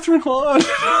 It's Catherine Hahn.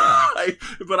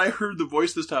 But I heard the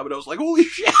voice this time, and I was like, "Holy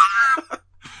shit!"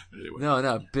 Anyway.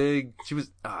 No, big. She was.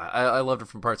 I loved her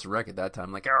from Parks and Rec at that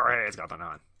time. Like, all right, it's Catherine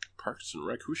Hahn. Parks and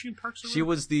Rec. Who's she in Parks and Rec? She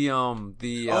was the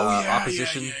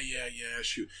opposition. Yeah.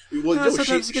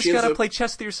 Sometimes you just gotta play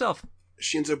chess with yourself.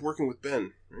 She ends up working with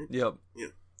Ben, right? Yep. Yeah.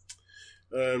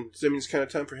 Does that mean it's kind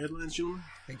of time for headlines, gentlemen?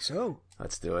 I think so.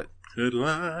 Let's do it.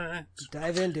 Headlines.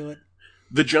 Dive into it.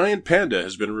 The giant panda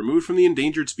has been removed from the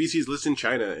endangered species list in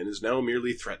China and is now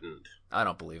merely threatened. I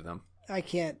don't believe them. I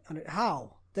can't.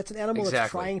 How? That's an animal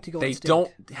that's trying to go extinct. They don't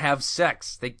have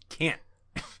sex. They can't.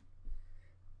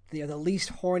 They are the least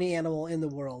horny animal in the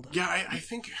world. Yeah, I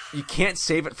think... You can't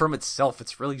save it from itself.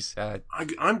 It's really sad.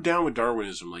 I'm down with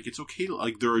Darwinism. Like, it's okay.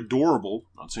 Like, they're adorable.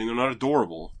 Not saying they're not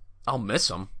adorable. I'll miss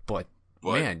them, but...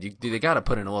 Man, they got to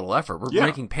put in a little effort. We're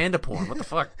making panda porn. What the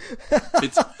fuck?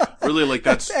 It's really like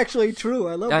that's actually true.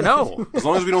 I love that. I know. As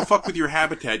long as we don't fuck with your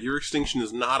habitat, your extinction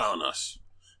is not on us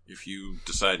if you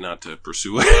decide not to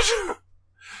pursue it.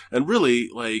 And really,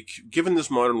 like, given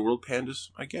this modern world, pandas,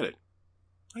 I get it.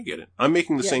 I'm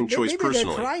making the same choice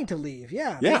personally. They're trying to leave.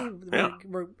 Yeah.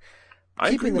 We're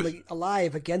keeping them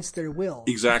alive against their will.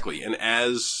 Exactly. And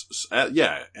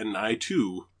and I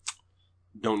too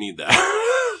don't need that.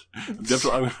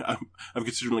 Definitely, I'm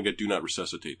considering like a do not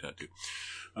resuscitate tattoo.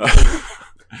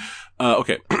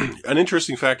 Okay, an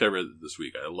interesting fact I read this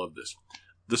week. I love this.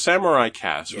 The samurai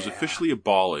caste was officially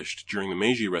abolished during the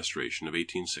Meiji Restoration of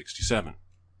 1867.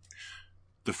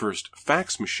 The first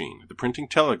fax machine, the printing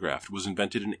telegraph, was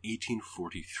invented in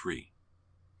 1843.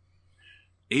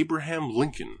 Abraham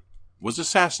Lincoln was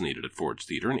assassinated at Ford's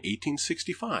Theater in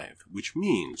 1865, which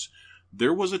means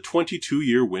there was a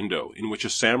 22-year window in which a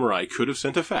samurai could have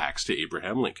sent a fax to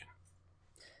Abraham Lincoln.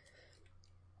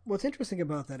 What's interesting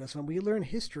about that is when we learn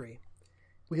history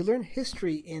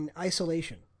in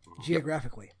isolation,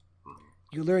 geographically.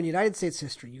 You learn United States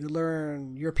history, you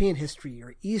learn European history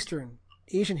or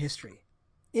Asian history,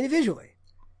 individually.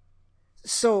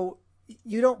 So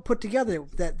you don't put together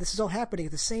that this is all happening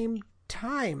at the same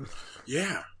time.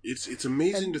 Yeah, it's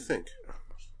amazing to think.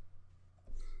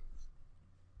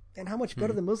 And how much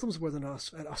better the Muslims were than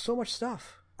us at so much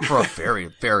stuff. For a very,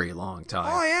 very long time.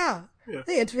 Oh, yeah.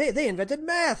 They invented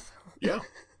math. Yeah.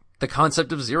 The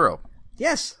concept of zero.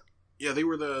 Yes. Yeah, they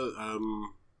were the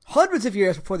hundreds of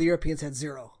years before the Europeans had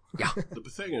zero. Yeah. the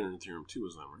Pythagorean theorem too,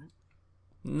 is that right?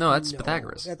 No, that's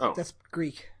Pythagoras. That's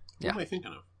Greek. What am I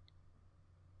thinking of?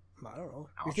 I don't know.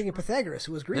 You're thinking Pythagoras,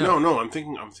 who was Greek. No, I'm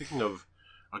thinking of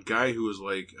a guy who was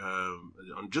like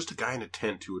just a guy in a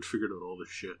tent who had figured out all this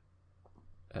shit.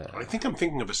 I think I'm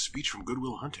thinking of a speech from Good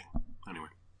Will Hunting. Anyway.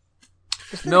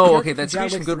 No, okay, that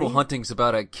speech from Good Will Hunting's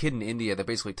about a kid in India that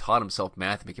basically taught himself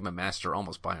math and became a master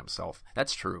almost by himself.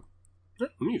 That's true. Yeah,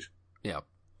 neat. Yeah.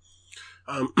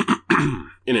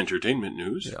 In entertainment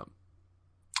news,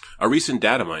 a recent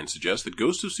data mine suggests that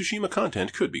Ghost of Tsushima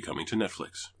content could be coming to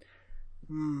Netflix.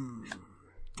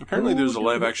 Apparently, there's a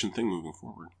live-action thing moving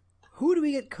forward. Who do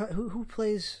we get? Who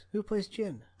plays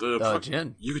Jin?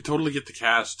 Jin. You could totally get the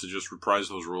cast to just reprise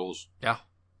those roles. Yeah.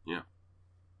 Yeah.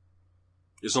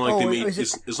 It's not like they made.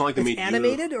 It's not like they made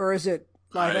animated, or is it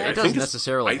live action? It doesn't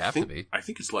necessarily have to be. I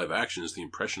think it's live action. Is the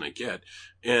impression I get,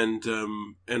 and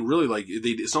really like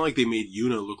it's not like they made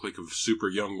Yuna look like a super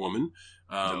young woman.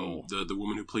 No. The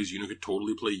woman who plays Yuna could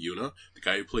totally play Yuna. The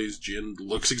guy who plays Jin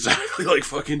looks exactly like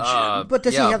fucking Jin. But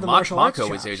does he have the martial arts Mako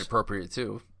chops? is age appropriate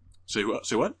too. Say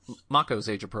what? Mako's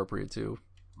age appropriate too.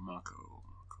 Mako.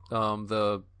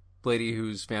 The lady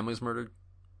whose family was murdered.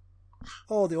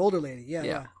 Oh, the older lady.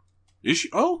 Yeah. Is she?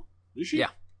 Oh, is she? Yeah.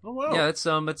 Oh wow. Yeah, it's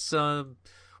what's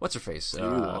her face?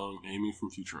 Amy from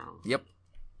Futurama. Yep.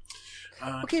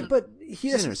 Okay, but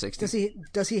she's in her 60s.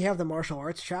 Does he have the martial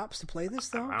arts chops to play this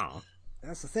though? I don't know.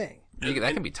 That's the thing.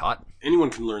 That can be taught.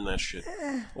 Anyone can learn that shit.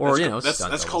 Or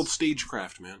that's called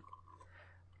stagecraft, man.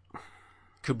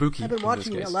 Kabuki. I've been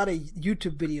watching a lot of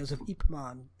YouTube videos of Ip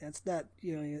Man. That's not,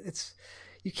 it's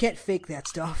you can't fake that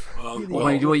stuff.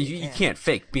 You can't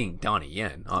fake being Donnie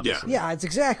Yen, obviously. Yeah, it's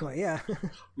exactly,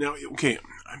 Now, okay,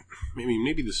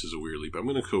 maybe this is a weird leap. I'm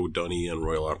going to go Donnie Yen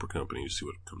Royal Opera Company to see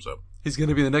what comes up. He's going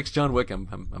to be the next John Wick. I'm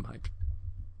hyped.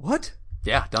 What?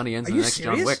 Yeah, Donnie Yen's the next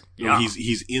serious? John Wick. No, Yeah.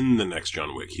 he's in the next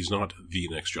John Wick. He's not the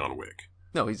next John Wick.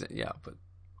 No, but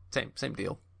same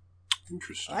deal.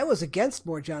 Interesting. I was against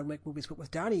more John Wick movies, but with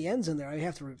Donnie Yen's in there, I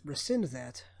have to rescind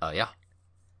that. Yeah.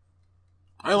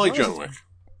 I like John Wick.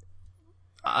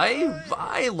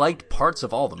 I liked parts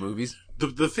of all the movies.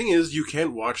 The thing is, you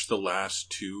can't watch the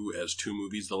last two as two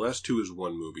movies. The last two is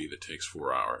one movie that takes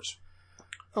 4 hours.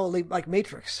 Oh, like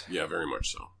Matrix. Yeah, very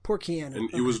much so. Poor Keanu. And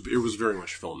it was very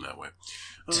much filmed that way.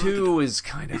 2 is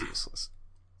kind of useless.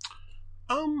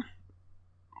 Which one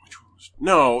was?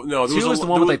 No. 2 was the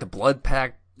one with like the blood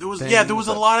pack. There was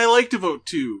a lot I liked about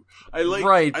 2. I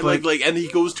like, and he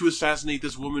goes to assassinate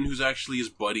this woman who's actually his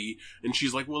buddy, and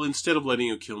she's like, well, instead of letting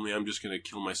you kill me, I'm just gonna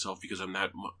kill myself because I'm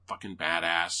that fucking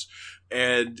badass.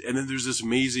 And then there's this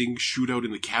amazing shootout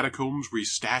in the catacombs where he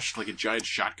stashed like a giant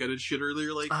shotgun and shit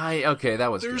earlier. Like, that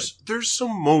was good. There's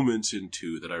some moments in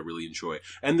 2 that I really enjoy,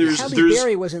 and Halle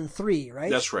Berry was in 3,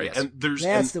 right? That's right, yes. and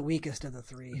that's the weakest of the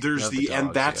 3. There's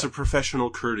and that's a professional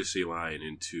courtesy line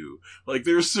in 2. Like,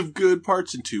 there's some good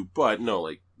parts in 2, but no,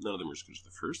 like none of them are as good as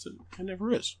the first, and it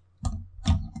never is.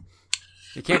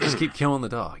 You can't just keep killing the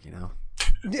dog, No,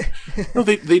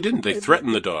 they didn't. They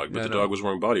threatened the dog, but the dog was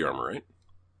wearing body armor, right?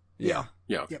 Yeah.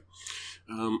 Yeah. Yep.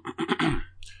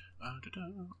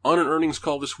 On an earnings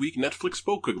call this week, Netflix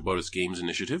spoke about its games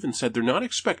initiative and said they're not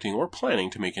expecting or planning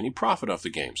to make any profit off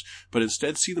the games, but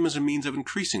instead see them as a means of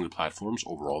increasing the platform's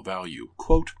overall value.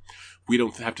 Quote, we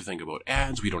don't have to think about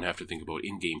ads, we don't have to think about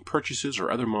in-game purchases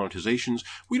or other monetizations,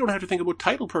 we don't have to think about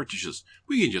title purchases.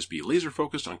 We can just be laser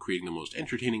focused on creating the most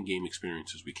entertaining game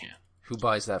experiences we can. Who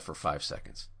buys that for 5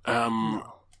 seconds?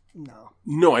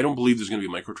 No, I don't believe there's going to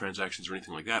be microtransactions or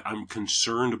anything like that. I'm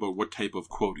concerned about what type of,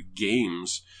 quote,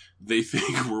 games they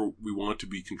think we want to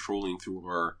be controlling through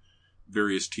our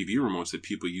various TV remotes that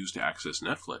people use to access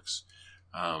Netflix.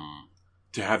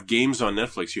 To have games on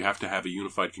Netflix, you have to have a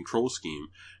unified control scheme.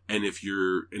 And if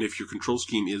your control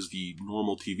scheme is the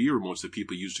normal TV remotes that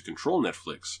people use to control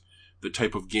Netflix, the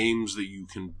type of games that you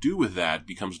can do with that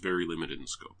becomes very limited in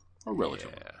scope, or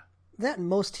relatively. Yeah. That and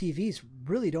most TVs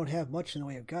really don't have much in the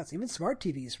way of guts. Even smart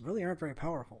TVs really aren't very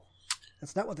powerful.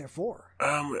 That's not what they're for.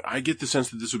 I get the sense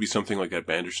that this would be something like that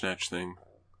Bandersnatch thing,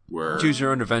 where choose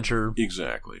your own adventure.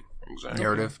 Exactly.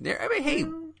 Narrative. I mean, hey,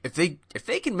 if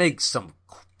they can make some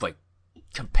like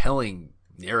compelling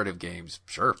narrative games,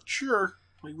 sure.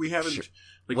 Like we haven't. Sure.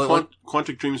 Like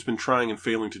Quantic Dream's been trying and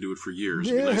failing to do it for years.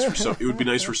 It'd be nice it would be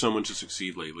nice for someone to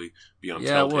succeed lately beyond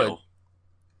Telltale. It would.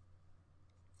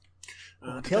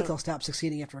 Telltale stopped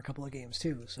succeeding after a couple of games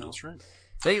too. So that's right.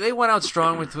 They went out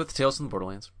strong with Tales from the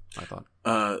Borderlands, I thought.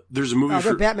 There's a movie.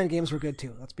 Their Batman games were good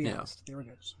too. Let's be honest, they were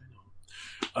good.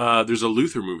 There's a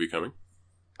Luther movie coming.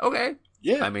 Okay.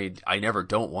 Yeah. I mean, I never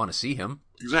don't want to see him.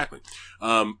 Exactly.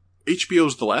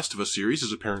 HBO's The Last of Us series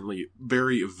is apparently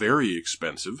very, very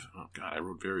expensive. Oh god, I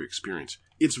wrote very experience.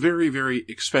 It's very, very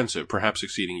expensive, perhaps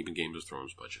exceeding even Game of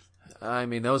Thrones budget. I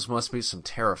mean, those must be some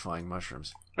terrifying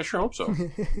mushrooms. I sure hope so.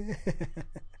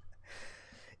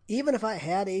 Even if I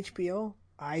had HBO,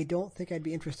 I don't think I'd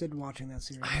be interested in watching that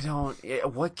series. I don't.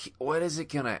 What is it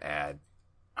gonna add?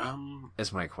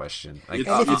 Is my question. Like,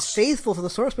 and if it's faithful to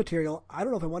the source material, I don't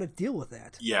know if I want to deal with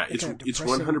that. Yeah, it's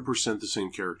 100% the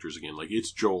same characters again. Like,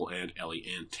 it's Joel and Ellie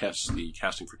and Tess. The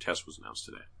casting for Tess was announced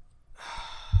today.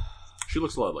 She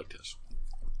looks a lot like Tess.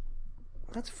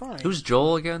 That's fine. Who's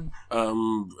Joel again?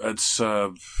 It's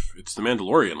the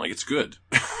Mandalorian. Like, it's good.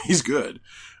 He's good.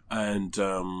 And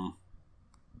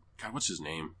God, what's his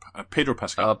name? Pedro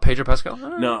Pascal. Pedro Pascal?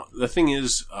 Now, the thing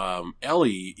is,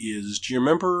 Ellie is... Do you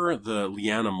remember the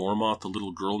Lyanna Mormont, the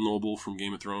little girl noble from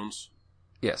Game of Thrones?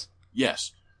 Yes.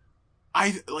 Yes.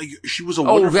 She was a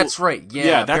wonderful... Oh, that's right.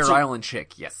 Yeah, that's Bear Island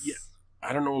chick. Yes. Yeah.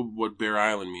 I don't know what Bear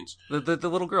Island means. The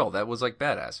little girl that was, like,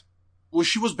 badass. Well,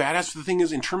 she was badass, but the thing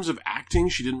is, in terms of acting,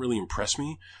 she didn't really impress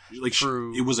me. Like,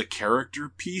 it was a character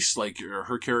piece. Like,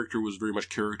 her character was very much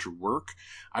character work.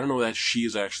 I don't know that she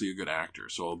is actually a good actor,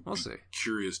 so I'll be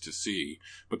curious to see.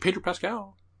 But Pedro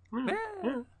Pascal,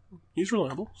 yeah, he's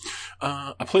reliable.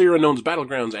 A PlayerUnknown's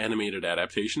Battlegrounds animated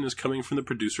adaptation is coming from the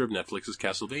producer of Netflix's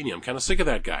Castlevania. I'm kind of sick of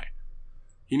that guy.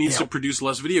 He needs to produce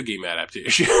less video game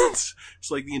adaptations.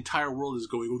 It's like the entire world is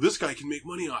going, well, this guy can make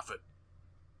money off it.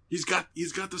 He's got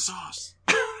the sauce.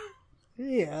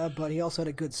 Yeah, but he also had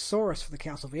a good source for the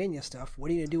Castlevania stuff.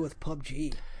 What are you going to do with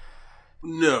PUBG?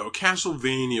 No,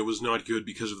 Castlevania was not good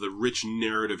because of the rich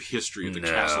narrative history of the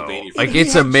Castlevania. Like,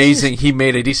 it's amazing he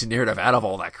made a decent narrative out of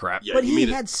all that crap. Yeah, but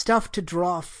he had stuff to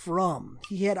draw from.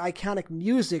 He had iconic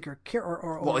music or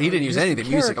well, he didn't use any of the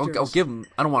music. I'll give him...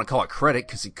 I don't want to call it credit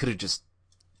because he could have just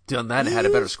done that and had a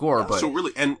better score. But so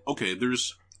really... And, okay,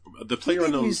 there's... The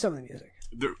PlayerUnknown... Use some of the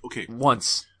music.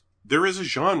 Once... There is a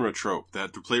genre trope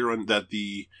that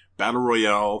the Battle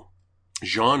Royale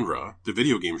genre, the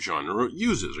video game genre,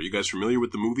 uses. Are you guys familiar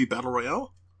with the movie Battle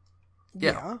Royale?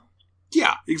 Yeah.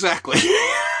 Yeah, exactly.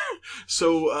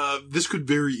 So this could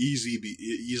very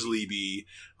easily be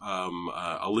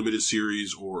a limited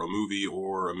series or a movie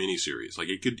or a miniseries. Like,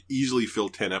 it could easily fill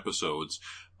 10 episodes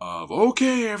of,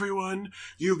 okay, everyone,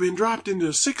 you've been dropped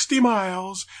into 60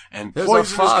 miles, and there's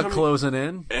poison a fog is coming, closing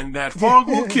in. and that fog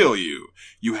will kill you.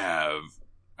 You have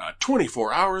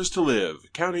 24 hours to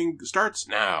live. Counting starts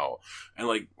now. And,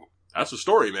 like, that's a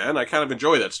story, man. I kind of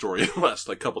enjoy that story the last,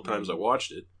 couple times I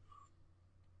watched it.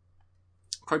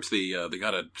 Perhaps they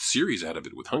got a series out of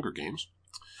it with Hunger Games.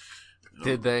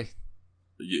 Did they?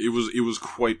 It was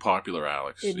quite popular,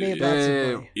 Alex. It made lots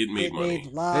of money. It made money.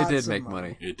 They did make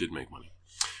money. It did make money.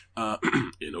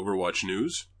 In Overwatch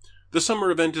news, the summer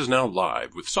event is now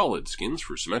live with solid skins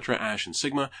for Symmetra, Ashe, and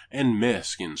Sigma, and meh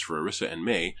skins for Orisa and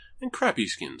Mei, and crappy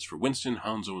skins for Winston,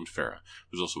 Hanzo, and Pharah.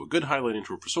 There's also a good highlight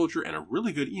intro for Soldier and a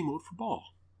really good emote for Ball.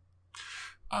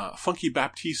 Funky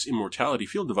Baptiste's Immortality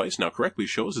field device now correctly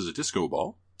shows as a disco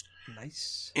ball.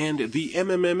 Nice. And the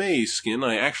MMMA skin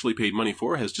I actually paid money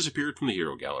for has disappeared from the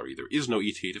hero gallery. There is no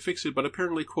ETA to fix it, but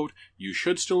apparently, quote, you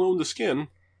should still own the skin.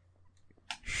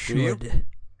 Should.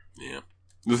 Yeah.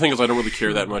 The thing is, I don't really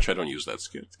care that much. I don't use that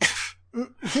skin.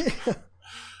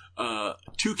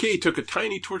 2K took a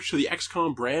tiny torch to the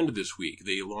XCOM brand this week.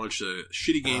 They launched a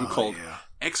shitty game called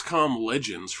XCOM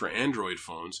Legends for Android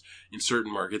phones in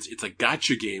certain markets. It's a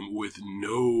gacha game with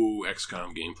no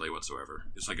XCOM gameplay whatsoever.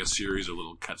 It's like a series of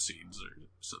little cutscenes or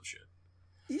some shit.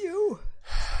 Ew.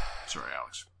 Sorry,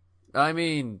 Alex. I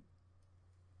mean,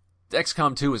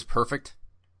 XCOM 2 is perfect.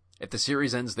 If the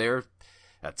series ends there,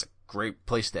 that's a great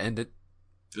place to end it.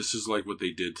 This is like what they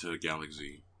did to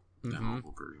Galaxy. That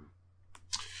mobile version.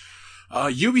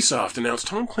 Ubisoft announced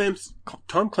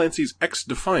Tom Clancy's X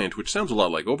Defiant, which sounds a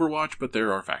lot like Overwatch, but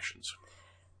there are factions.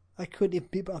 I couldn't even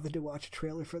be bothered to watch a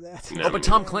trailer for that. No, but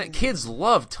kids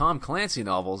love Tom Clancy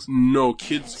novels. No,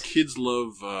 kids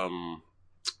love,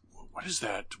 what is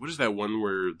that? What is that one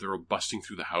where they're busting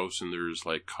through the house and there's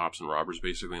like cops and robbers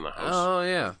basically in the house? Oh,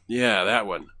 yeah. Yeah, that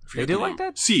one. They do like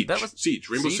that? Siege.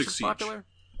 Rainbow Six Siege. Popular?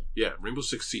 Yeah, Rainbow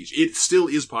Six Siege. It still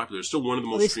is popular. It's still one of the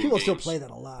most streamed games. People still play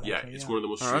that a lot. Yeah, actually, it's one of the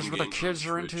most streamed games. That's what the kids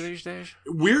are into these days?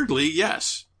 Weirdly,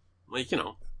 yes. Like, you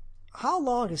know. How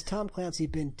long has Tom Clancy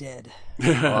been dead?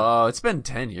 It's been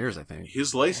 10 years, I think.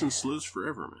 His license lives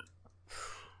forever,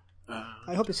 man.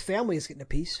 I hope his family is getting a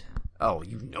piece. Oh,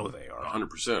 you know they are.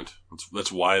 100%.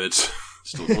 That's why that's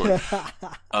still going.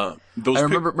 I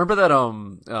remember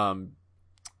that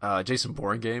Jason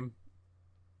Bourne game?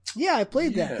 Yeah, I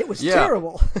played that. It was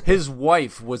terrible. His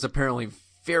wife was apparently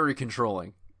very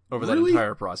controlling over that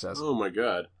entire process. Oh my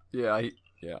god. Yeah,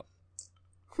 yeah.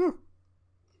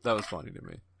 That was funny to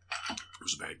me. It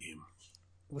was a bad game.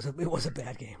 It was a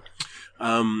bad game.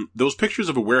 Those pictures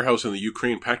of a warehouse in the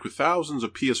Ukraine packed with thousands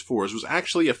of PS4s was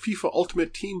actually a FIFA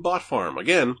Ultimate Team bot farm.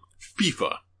 Again,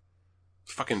 FIFA.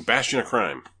 Fucking bastion of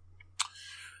crime.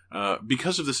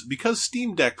 Because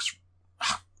Steam Deck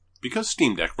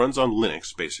runs on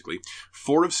Linux, basically,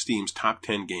 4 of Steam's top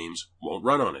 10 games won't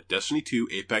run on it. Destiny 2,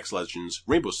 Apex Legends,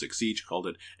 Rainbow Six Siege, called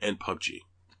it, and PUBG.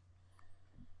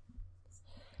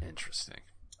 Interesting.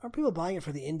 Aren't people buying it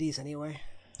for the indies anyway?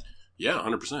 Yeah,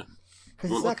 100%.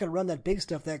 Because it's not going to run that big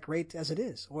stuff that great as it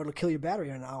is, or it'll kill your battery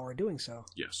in an hour doing so.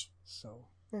 Yes. So,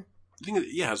 The thing is,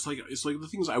 yeah, it's like the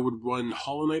things I would run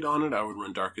Hollow Knight on it. I would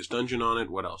run Darkest Dungeon on it.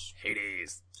 What else?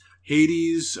 Hades.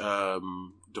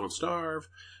 Don't Starve.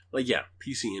 Like, yeah,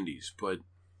 PC indies, but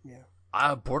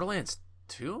yeah. Borderlands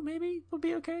 2 maybe would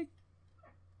be okay.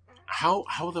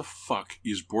 How the fuck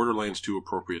is Borderlands 2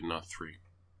 appropriate and not 3?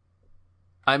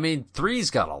 I mean, 3's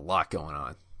got a lot going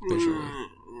on visually.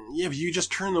 Yeah, but you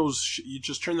just turn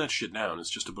that shit down. It's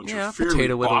just a bunch of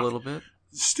potato with a little bit.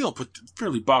 Still, put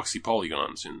fairly boxy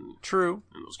polygons in. True.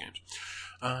 In those games.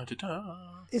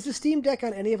 Is the Steam Deck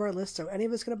on any of our lists? Are any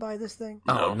of us going to buy this thing?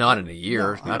 No, not in a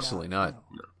year. No, absolutely not.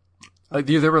 No.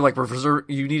 They were like,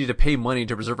 you needed to pay money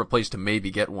to reserve a place to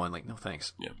maybe get one. Like, no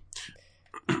thanks. Yeah.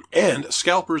 And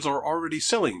scalpers are already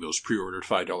selling those pre-ordered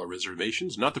 $5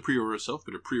 reservations, not the pre-order itself,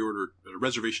 but a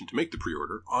reservation to make the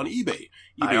pre-order on eBay.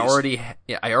 I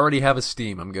already have a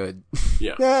Steam. I'm good.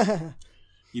 Yeah.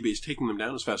 eBay's taking them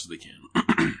down as fast as they can.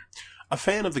 A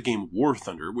fan of the game War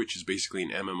Thunder, which is basically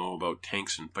an MMO about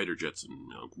tanks and fighter jets and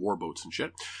warboats and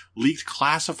shit, leaked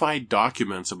classified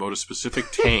documents about a specific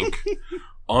tank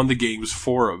on the game's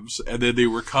forums, and then they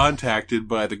were contacted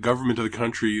by the government of the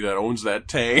country that owns that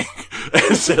tank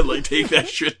and said, like, take that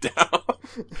shit down.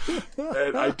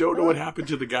 And I don't know what happened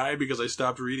to the guy because I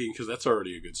stopped reading because that's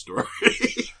already a good story.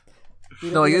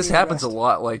 No, like this happens a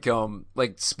lot. Like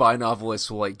spy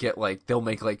novelists will they'll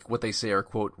make what they say are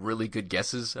quote really good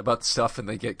guesses about stuff, and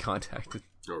they get contacted.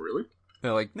 Oh, really?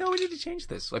 They're like, no, we need to change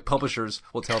this. Like publishers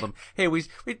will tell them, hey, we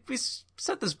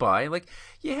set this by. Like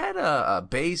you had a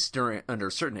base under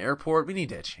a certain airport. We need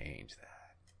to change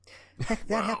that. Heck,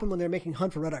 that happened when they were making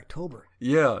Hunt for Red October.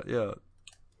 Yeah.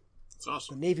 That's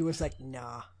awesome. The Navy was like,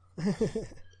 nah.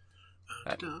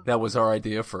 That was our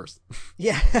idea first.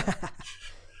 Yeah.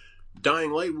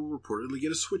 Dying Light will reportedly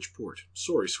get a Switch port.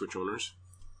 Sorry, Switch owners.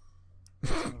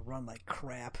 It's going to run like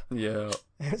crap. Yeah.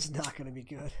 It's not going to be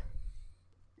good.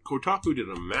 Kotaku did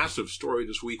a massive story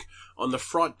this week on the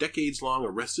fraught decades-long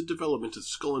arrested development of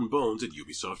Skull and Bones at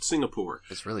Ubisoft Singapore.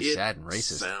 It's really sad and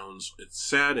racist. It's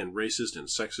sad and racist and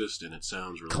sexist, and it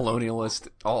sounds really... Colonialist,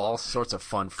 all sorts of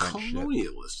fun French shit.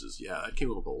 Colonialist is, yeah, that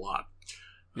came up a lot.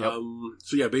 Yep.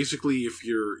 So yeah, basically, if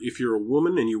you're a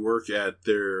woman and you work at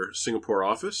their Singapore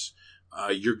office,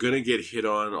 you're gonna get hit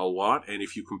on a lot, and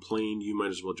if you complain, you might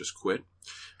as well just quit.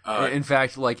 In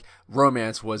fact,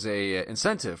 romance was a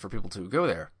incentive for people to go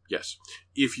there. Yes.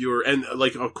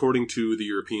 According to the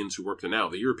Europeans who work there now,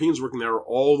 the Europeans working there are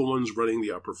all the ones running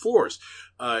the upper floors.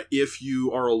 If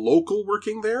you are a local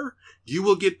working there, you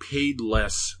will get paid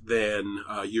less than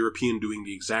a European doing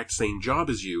the exact same job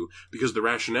as you, because the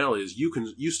rationale is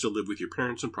you still live with your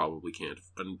parents and probably can't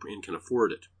and can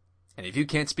afford it. And if you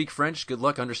can't speak French, good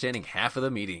luck understanding half of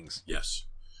the meetings. Yes.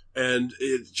 And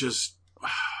it's just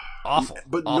awful.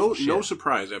 But awful no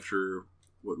surprise after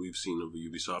what we've seen of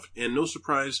Ubisoft, and no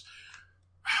surprise,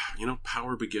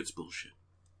 power begets bullshit.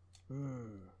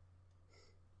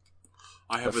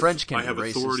 I have French can I have be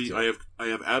racist authority. too. I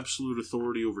have absolute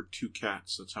authority over 2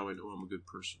 cats. That's how I know I'm a good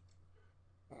person.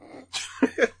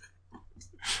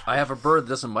 I have a bird that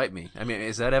doesn't bite me. I mean,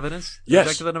 is that evidence?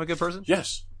 Yes. That I'm a good person?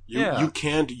 Yes. You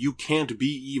can't be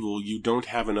evil. You don't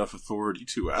have enough authority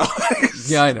to, Alex.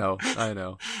 Yeah, I know.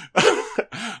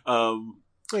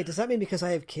 Wait, does that mean because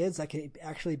I have kids, I can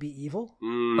actually be evil?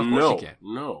 Of course you can.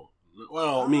 No.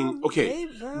 Well, I mean, okay,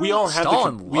 maybe, we all have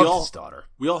Stalin loved his daughter.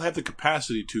 We all have the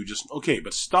capacity to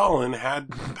but Stalin had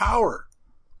power.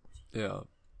 Yeah,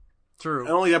 true.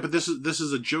 Not only that, but this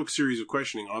is a joke series of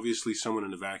questioning. Obviously, someone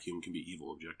in a vacuum can be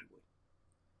evil objectively.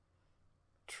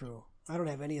 True. I don't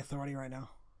have any authority right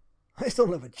now. I still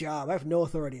don't have a job. I have no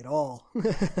authority at all.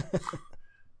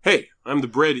 Hey, I'm the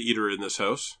bread eater in this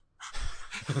house.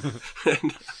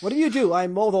 What do? I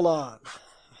mow the lawn.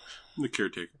 I'm the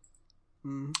caretaker.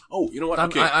 Mm. Oh, you know what? I'm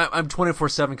Okay. I'm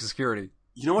 24/7 security.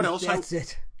 You know what else? That's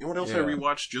it. You know what else Yeah. I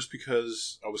rewatched just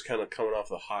because I was kind of coming off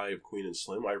the high of Queen and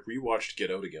Slim? I rewatched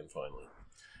Get Out again finally.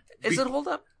 Does it hold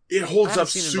up? It holds I haven't up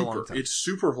seen it in a long super. time. It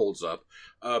super holds up.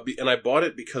 And I bought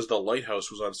it because The Lighthouse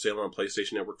was on sale on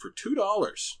PlayStation Network for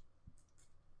 $2.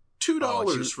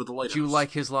 $2 for the lighthouse. Do you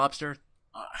like his lobster?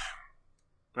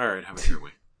 All right, have it your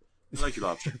way. I like your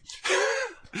lobster.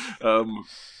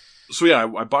 So yeah,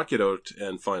 I bought Get Out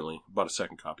and finally bought a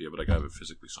second copy of it. I got it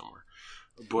physically somewhere.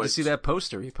 But did you see that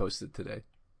poster he posted today?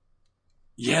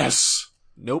 Yes.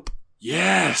 Nope.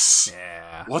 Yes.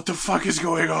 Yeah. What the fuck is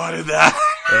going on in that?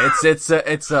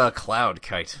 It's a cloud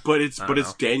kite. But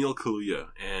it's Daniel Kaluuya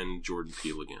and Jordan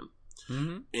Peele again.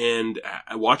 Mm-hmm. And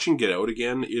watching Get Out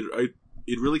again,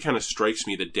 it really kind of strikes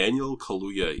me that Daniel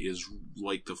Kaluuya is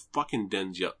like the fucking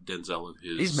Denzel of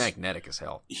his... He's magnetic as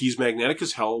hell. He's magnetic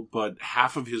as hell, but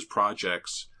half of his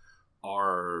projects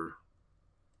are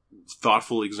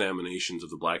thoughtful examinations of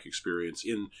the black experience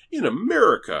in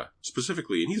America,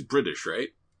 specifically. And he's British, right?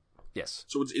 Yes.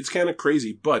 So it's kind of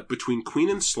crazy, but between Queen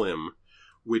and Slim,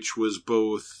 which was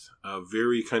both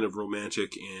very kind of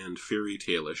romantic and fairy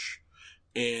tale-ish,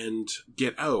 and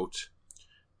Get Out...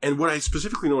 And what I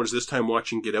specifically noticed this time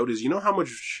watching Get Out is, you know how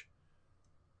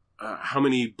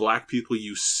many black people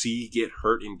you see get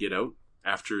hurt in Get Out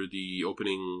after the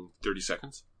opening 30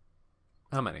 seconds?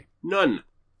 How many? None.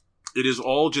 It is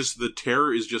all just, the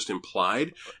terror is just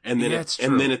implied, and then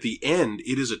and then at the end,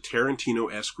 it is a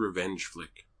Tarantino-esque revenge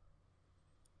flick.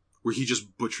 Where he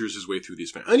just butchers his way through these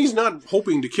families. And he's not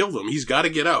hoping to kill them. He's got to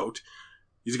get out.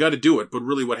 He's got to do it. But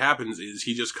really what happens is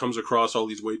he just comes across all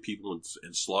these white people and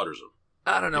slaughters them.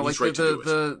 I don't know, like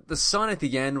the son at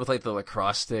the end with like the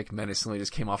lacrosse stick menacingly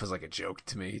just came off as like a joke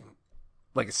to me.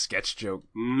 Like a sketch joke.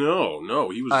 No,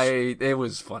 he was... It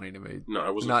was funny to me. No,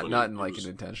 it wasn't funny. Not in like an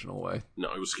intentional way.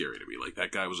 No, it was scary to me. Like,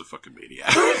 that guy was a fucking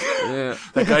maniac. Yeah.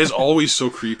 That guy is always so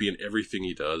creepy in everything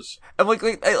he does. I'm like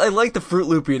I like the Fruit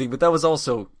Loop eating, but that was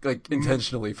also like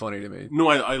intentionally funny to me. No,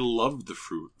 I loved the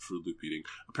Fruit Loop eating.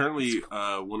 Apparently,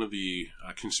 one of the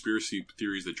conspiracy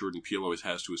theories that Jordan Peele always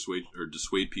has to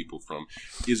dissuade people from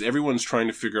is everyone's trying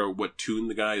to figure out what tune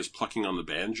the guy is plucking on the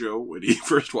banjo when he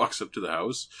first walks up to the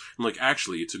house. I'm like, actually,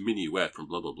 it's a minuet from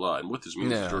blah blah blah, and what this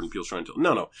means is Jordan Peele's trying to tell.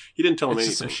 No, he didn't tell him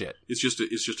anything. Just some shit. It's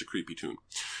just a creepy tune.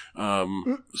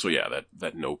 So yeah,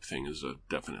 that Nope thing is a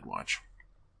definite watch.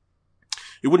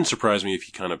 It wouldn't surprise me if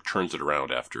he kind of turns it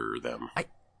around after them. I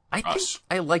think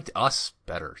I liked Us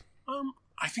better.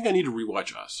 I think I need to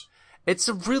rewatch Us. It's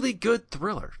a really good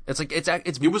thriller. It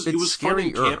was fun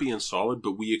and campy and solid,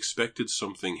 but we expected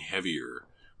something heavier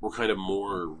or kind of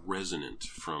more resonant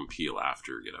from Peele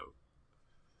after Get Out.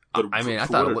 But I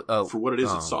thought for what it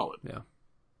is, it's solid. Yeah,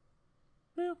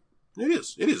 it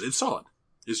is. It's solid.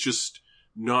 It's just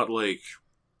not like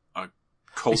a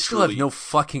culturally... I still have no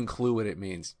fucking clue what it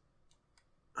means.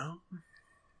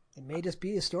 It may just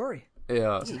be a story.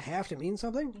 Yeah. Does it have to mean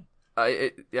something?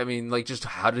 I mean, like, just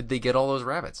how did they get all those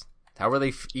rabbits? How are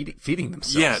they feeding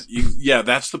themselves? Yeah,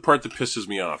 that's the part that pisses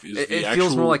me off. Is it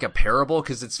feels more like a parable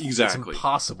because it's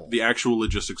impossible. The actual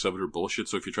logistics of it are bullshit,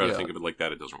 so if you try to think of it like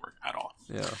that, it doesn't work at all.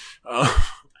 Yeah.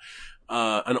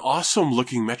 An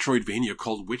awesome-looking Metroidvania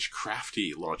called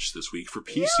Witchcrafty launched this week for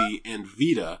PC and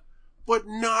Vita, but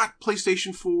not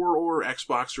PlayStation 4 or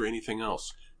Xbox or anything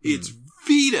else. It's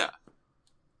Vita!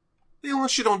 They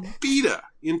launched it on Vita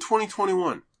in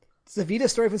 2021. Does the Vita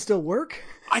store even still work?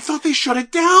 I thought they shut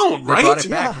it down, right? They brought it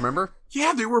back, remember?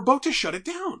 Yeah, they were about to shut it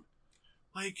down.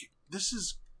 Like, this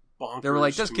is bonkers. They were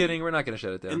like, just kidding, we're not going to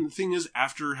shut it down. And the thing is,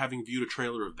 after having viewed a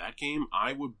trailer of that game,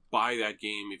 I would buy that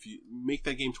game. If you make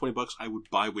that game $20, I would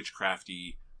buy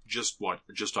Witchcrafty just off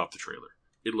the trailer.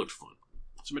 It looked fun.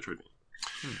 It's a Metroidvania.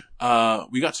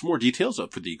 We got some more details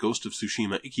up for the Ghost of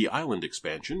Tsushima Iki Island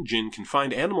expansion. Jin can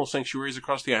find animal sanctuaries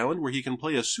across the island where he can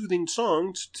play a soothing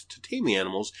song to tame the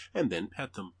animals and then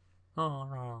pet them. Oh,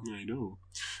 no. I know.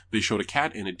 They showed a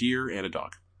cat and a deer and a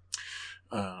dog.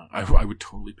 I would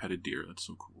totally pet a deer. That's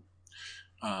so cool.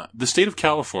 The state of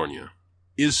California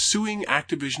is suing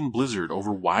Activision Blizzard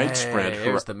over widespread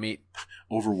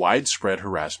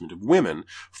harassment of women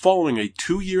following a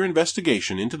 2-year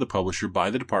investigation into the publisher by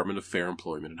the Department of Fair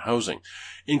Employment and Housing.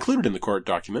 Included in the court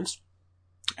documents,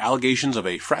 allegations of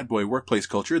a frat boy workplace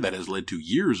culture that has led to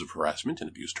years of harassment and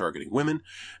abuse targeting women.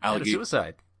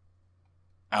 Suicide.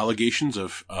 Allegations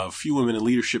of few women in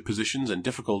leadership positions and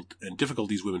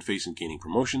difficulties women face in gaining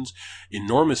promotions,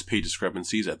 enormous pay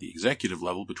discrepancies at the executive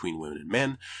level between women and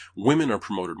men, women are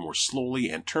promoted more slowly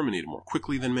and terminated more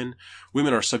quickly than men,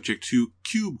 women are subject to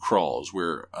cube crawls,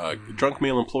 where drunk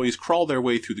male employees crawl their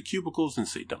way through the cubicles and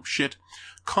say dumb shit,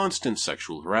 constant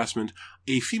sexual harassment,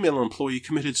 a female employee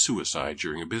committed suicide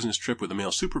during a business trip with a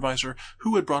male supervisor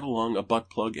who had brought along a butt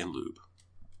plug and lube.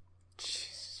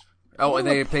 Oh, and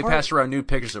they passed around nude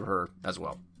pictures of her as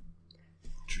well.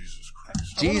 Jesus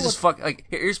Christ. Jesus fuck! Like,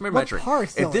 here's my metric.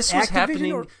 If this was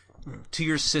happening, to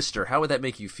your sister, how would that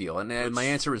make you feel? And my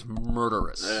answer is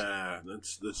murderous.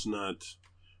 That's not.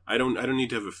 I don't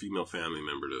need to have a female family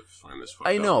member to find this fucked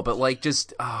I know, up. but like,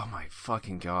 just oh my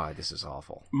fucking god, this is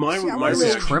awful. My this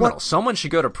is criminal. Someone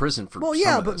should go to prison for. Well,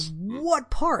 yeah, but what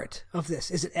part of this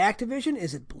is it? Activision?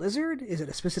 Is it Blizzard? Is it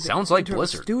a specific? Sounds like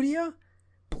Blizzard studio.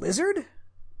 Blizzard.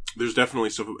 There's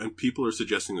definitely stuff, and people are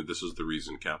suggesting that this is the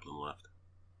reason Kaplan left.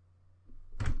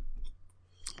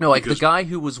 No, like the guy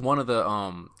who was one of the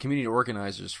community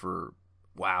organizers for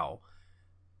WoW.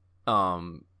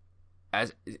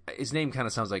 As his name kind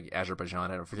of sounds like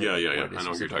Azerbaijan. I don't forget. Yeah. I know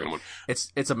what you're talking about.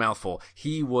 It's a mouthful.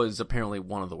 He was apparently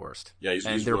one of the worst. Yeah,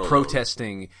 and they're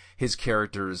protesting his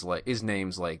characters, like his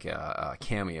name's like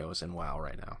cameos in WoW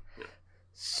right now. Yeah.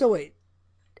 So wait,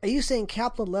 are you saying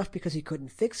Kaplan left because he couldn't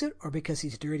fix it, or because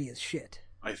he's dirty as shit?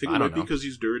 I think it might be because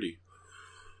he's dirty.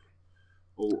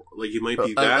 Or like it might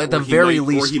be that, at the very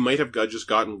least, or he might have just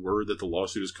gotten word that the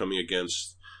lawsuit is coming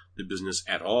against the business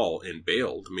at all and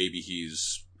bailed. Maybe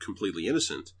he's completely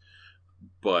innocent,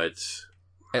 but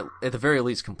at the very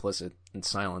least complicit and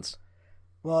silenced.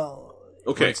 Well,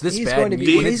 okay, it's this he's bad. Going to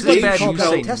be, Dave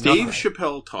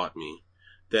Chappelle taught me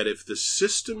that if the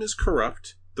system is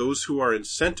corrupt, those who are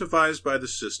incentivized by the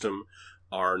system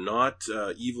are not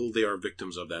evil; they are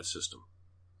victims of that system.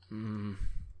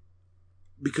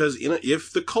 Because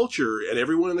if the culture and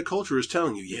everyone in the culture is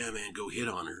telling you, "Yeah, man, go hit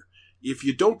on her," if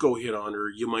you don't go hit on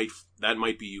her, that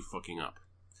might be you fucking up.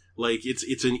 Like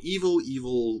it's an evil,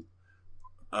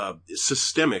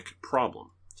 systemic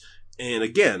problem. And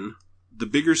again, the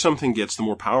bigger something gets, the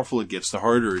more powerful it gets, the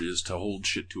harder it is to hold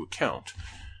shit to account,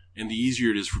 and the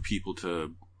easier it is for people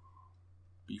to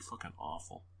be fucking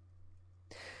awful.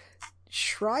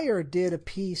 Schreier did a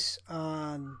piece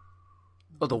on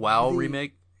the WoW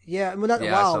remake. Yeah, well, not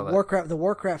WoW, Warcraft, the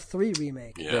Warcraft 3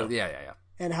 remake. Yeah.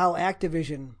 And how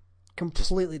Activision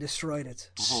completely destroyed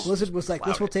it. Blizzard was like,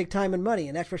 this will take time and money,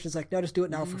 and Activision's like, no, just do it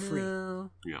now for free.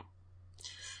 Yeah.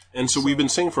 And so we've been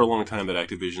saying for a long time that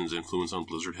Activision's influence on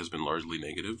Blizzard has been largely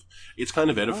negative. It's kind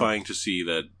of edifying to see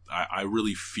that I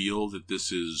really feel that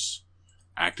this is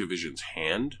Activision's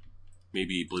hand.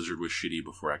 Maybe Blizzard was shitty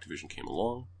before Activision came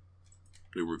along.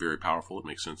 They were very powerful. It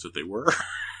makes sense that they were.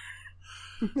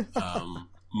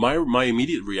 My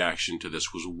immediate reaction to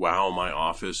this was, wow, my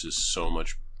office is so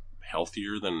much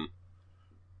healthier than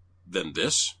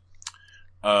this.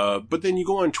 But then you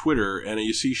go on Twitter and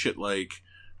you see shit like,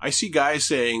 I see guys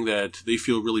saying that they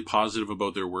feel really positive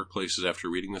about their workplaces after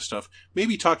reading this stuff.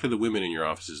 Maybe talk to the women in your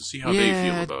offices and see how they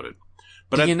feel about it.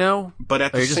 But are you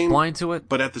just blind to it?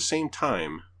 But at the same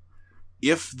time,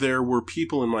 if there were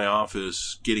people in my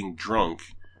office getting drunk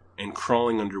and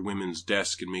crawling under women's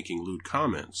desks and making lewd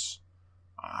comments,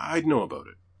 I'd know about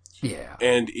it. Yeah.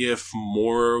 And if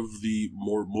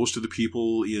most of the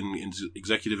people in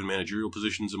executive and managerial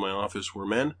positions in my office were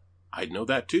men, I'd know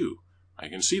that too. I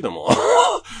can see them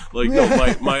all. Like, no,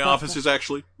 my office is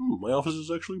actually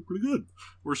pretty good.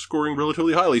 We're scoring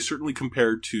relatively highly, certainly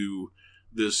compared to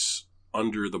this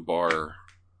under the bar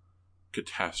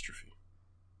catastrophe.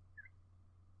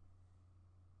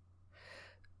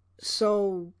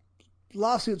 So,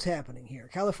 lawsuits happening here.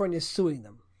 California's suing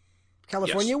them.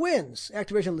 California wins.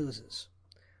 Activision loses.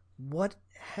 What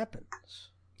happens?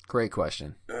 Great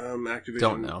question. Activision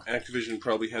Don't know. Activision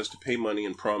probably has to pay money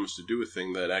and promise to do a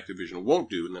thing that Activision won't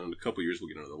do, and then in a couple of years we'll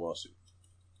get another lawsuit.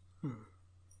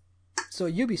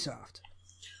 So Ubisoft.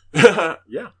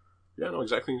 Yeah, no,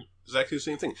 exactly the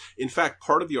same thing. In fact,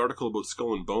 part of the article about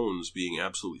Skull and Bones being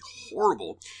absolutely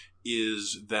horrible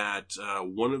is that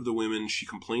one of the women, she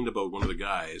complained about one of the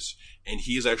guys, and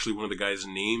he is actually one of the guys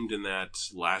named in that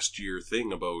last year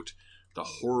thing about the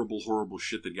horrible, horrible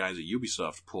shit that guys at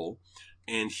Ubisoft pull.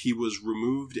 And he was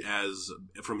removed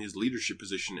from his leadership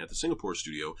position at the Singapore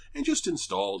studio and just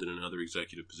installed in another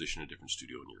executive position at a different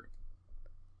studio in Europe.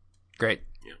 Great.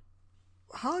 Yeah.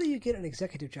 How do you get an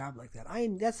executive job like that?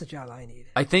 That's the job I need.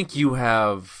 I think you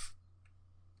have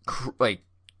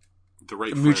the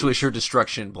right mutually assured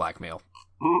destruction blackmail.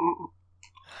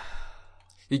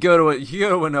 You go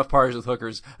to enough parties with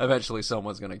hookers, eventually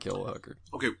someone's going to kill a hooker.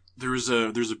 Okay, there's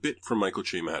a bit from Michael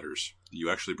Che Matters that you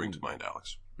actually bring to mind,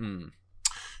 Alex.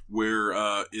 Where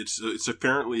it's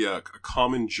apparently a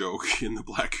common joke in the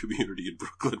black community in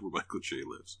Brooklyn where Michael Che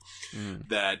lives,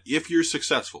 that if you're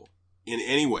successful in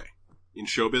any way in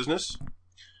show business,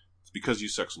 it's because you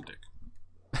suck some dick.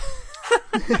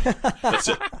 That's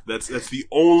it. That's the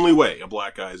only way a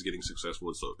black guy is getting successful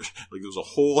in television. Like, there's a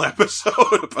whole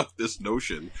episode about this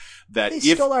notion that they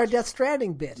stole our Death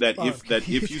Stranding bit. That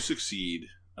if you succeed,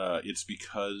 it's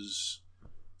because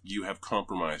you have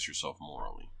compromised yourself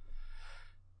morally.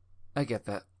 I get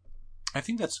that. I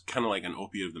think that's kind of like an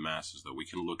opiate of the masses, though. We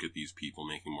can look at these people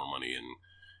making more money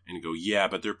and go, yeah,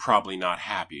 but they're probably not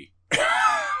happy.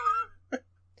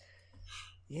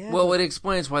 Yeah. Well, it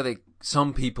explains why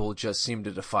some people just seem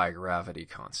to defy gravity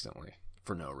constantly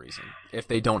for no reason. If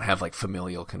they don't have like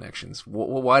familial connections,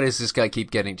 why does this guy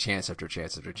keep getting chance after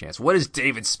chance after chance? What does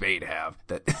David Spade have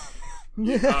that?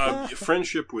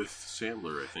 Friendship with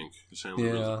Sandler, I think.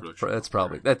 Sandler runs the production. That's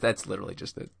probably that's literally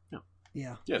just it.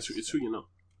 Yeah. It's who you know.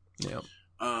 Yeah.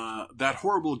 That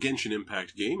horrible Genshin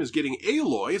Impact game is getting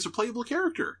Aloy as a playable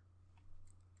character.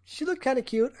 She looked kind of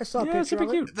cute. I saw a picture of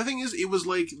cute. it. The thing is, it was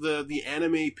like the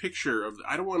anime picture of.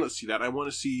 I don't want to see that. I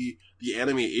want to see the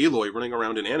anime Aloy running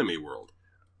around in anime world.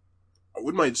 I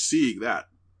wouldn't mind seeing that,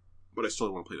 but I still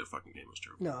don't want to play that fucking game. It was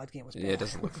terrible. No, that game was bad. Yeah, it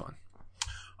doesn't look fun.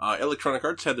 Electronic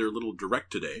Arts had their little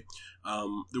direct today.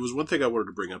 There was one thing I wanted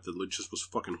to bring up that just was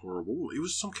fucking horrible. It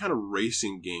was some kind of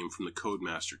racing game from the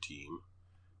Codemaster team.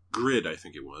 Grid, I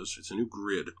think it was. It's a new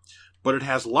Grid. But it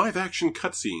has live-action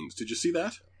cutscenes. Did you see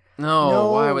that?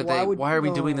 No, why are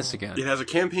we doing this again? It has a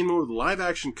campaign mode with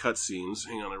live-action cutscenes.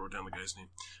 Hang on, I wrote down the guy's name.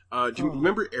 Do you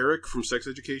remember Eric from Sex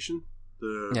Education?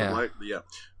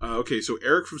 Okay, so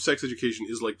Eric from Sex Education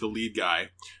is like the lead guy.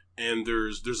 And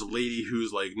there's a lady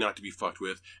who's like not to be fucked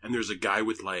with, and there's a guy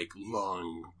with like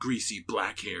long, greasy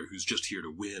black hair who's just here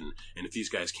to win. And if these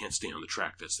guys can't stay on the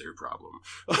track, that's their problem.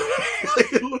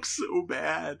 It looks so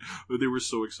bad, but they were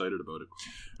so excited about it.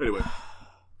 Anyway,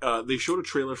 they showed a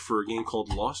trailer for a game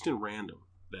called Lost in Random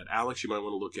that Alex, you might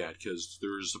want to look at because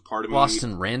there's a part of Lost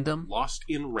in Random. Lost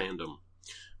in Random.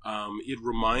 It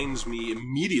reminds me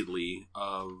immediately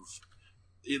of.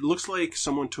 It looks like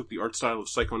someone took the art style of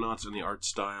Psychonauts and the art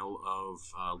style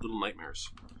of Little Nightmares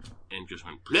and just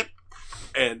went blip.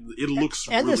 And it looks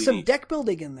really neat. And there's some deck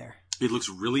building in there. It looks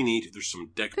really neat. There's some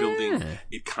deck building.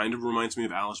 It kind of reminds me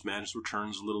of Alice Madness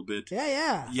Returns a little bit.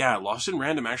 Yeah. Yeah, Lost in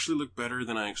Random actually looked better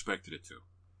than I expected it to.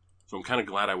 So I'm kind of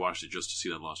glad I watched it just to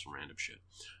see that Lost in Random shit.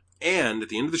 And at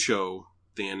the end of the show,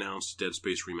 they announced Dead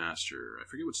Space Remaster. I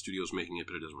forget what studio's making it,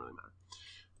 but it doesn't really matter.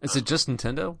 Is it just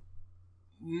Nintendo?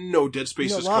 No, Dead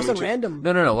Space is Lost coming in Random.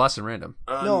 No, Lost in Random.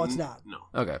 No, it's not. No.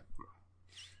 Okay.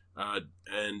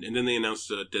 And then they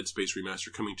announced Dead Space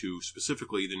Remaster coming to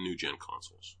specifically the new gen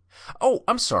consoles. Oh,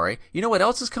 I'm sorry. You know what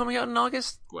else is coming out in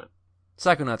August? What?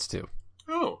 Psychonauts 2.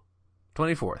 Oh.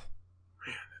 24th.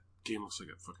 Man, that game looks like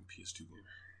a fucking PS2 game.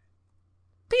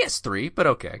 PS3, but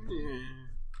okay.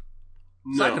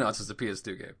 No. Psychonauts is a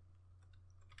PS2 game.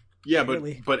 Yeah,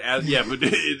 Really? but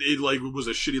it like was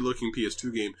a shitty looking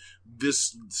PS2 game.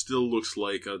 This still looks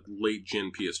like a late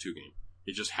gen PS2 game.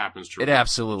 It just happens to. It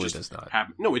absolutely does not.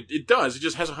 No, it does. It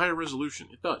just has a higher resolution.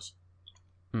 It does.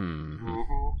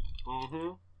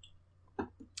 Mm-hmm.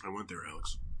 I went there,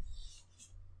 Alex.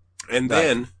 And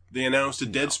then they announced a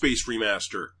Dead Space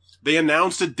remaster.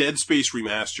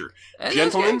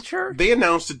 Gentlemen, sure. They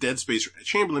announced a Dead Space.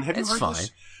 Chamberlain, have you heard fine. this?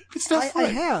 It's not fine. I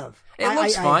have. It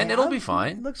looks fine. It'll be It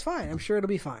fine. looks fine. I'm sure it'll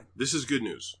be fine. This is good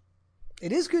news.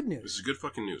 It is good This news. is good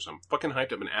fucking news. I'm fucking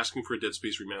hyped. I've been asking for a Dead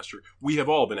Space remaster. We have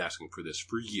all been asking for this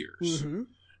for years. Mm-hmm.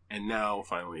 And now,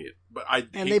 finally,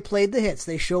 they played the hits.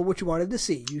 They showed what you wanted to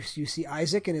see. You see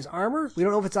Isaac in his armor. We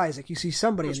don't know if it's Isaac. You see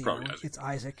somebody in the armor. Isaac. It's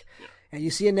Isaac. Yeah. And you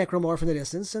see a necromorph in the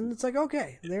distance, and it's like,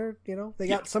 okay, they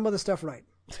got some of the stuff right.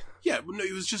 Yeah, but no,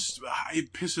 it was just,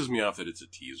 it pisses me off that it's a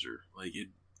teaser. Like,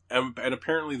 and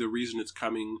apparently the reason it's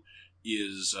coming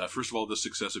is, first of all, the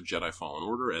success of Jedi Fallen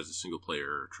Order as a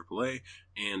single-player AAA,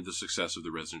 and the success of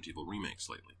the Resident Evil remakes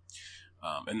lately.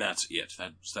 And that's it.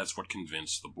 That's what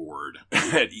convinced the board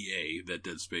at EA that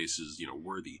Dead Space is,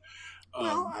 worthy.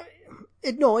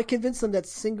 It convinced them that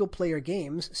single-player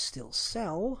games still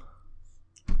sell.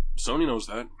 Sony knows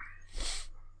that.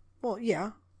 Well,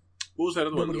 yeah. What was that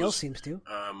other one? Nobody else seems to.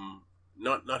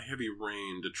 Not Heavy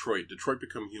Rain. Detroit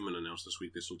Become Human announced this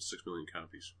week they sold 6 million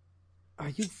copies. Are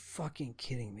you fucking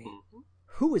kidding me? Mm-hmm.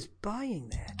 Who is buying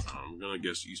that? I'm gonna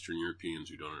guess Eastern Europeans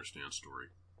who don't understand story.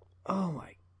 Oh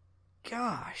my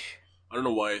gosh. I don't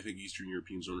know why I think Eastern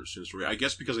Europeans don't understand story. I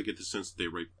guess because I get the sense that they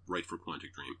write for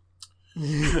Quantic Dream.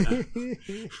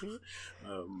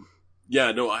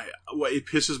 It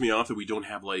pisses me off that we don't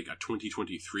have like a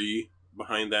 2023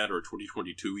 behind that, or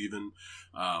 2022 even.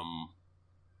 I'm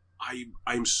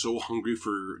so hungry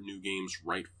for new games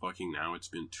right fucking now. It's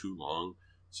been too long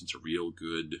since a real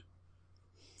good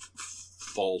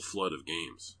fall flood of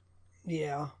games.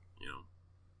 Yeah.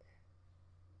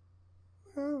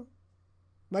 Well,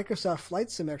 Microsoft Flight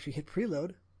Sim actually hit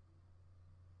preload.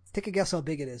 Take a guess how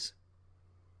big it is.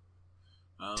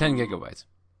 10 gigabytes.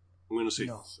 I'm gonna say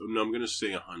No. I'm gonna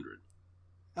say 100.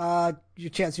 Your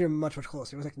chance, you're much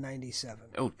closer. It was like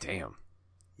 97. Oh, damn.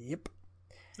 Yep.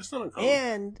 That's not uncommon.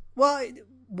 And, well,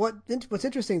 what's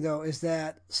interesting, though, is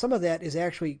that some of that is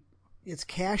actually, it's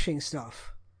caching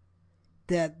stuff.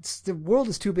 That the world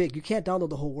is too big. You can't download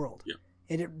the whole world. Yeah.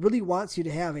 And it really wants you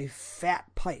to have a fat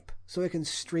pipe so it can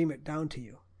stream it down to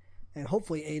you. And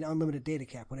hopefully an unlimited data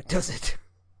cap when it does it.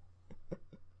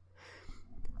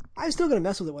 I'm still going to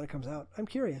mess with it when it comes out. I'm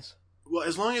curious. Well,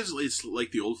 as long as it's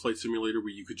like the old Flight Simulator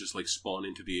where you could just like spawn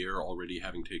into the air already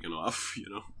having taken off, you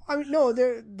know? I mean, no,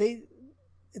 they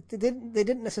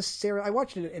didn't necessarily, I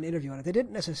watched an interview on it. They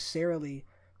didn't necessarily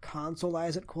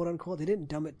consoleize it, quote unquote. They didn't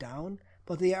dumb it down,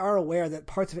 but they are aware that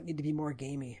parts of it need to be more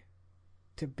gamey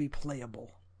to be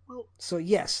playable. Well, so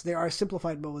yes, there are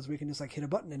simplified modes where you can just like hit a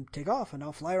button and take off and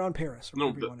I'll fly around Paris. Or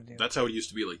whatever you want to do. That's how it used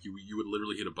to be. Like you would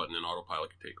literally hit a button and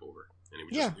autopilot could take over. And it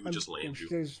would just land you.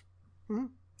 Mm-hmm.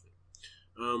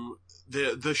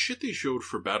 The shit they showed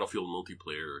for Battlefield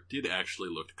multiplayer did actually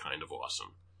look kind of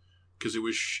awesome, because it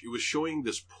was showing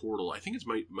this portal. I think it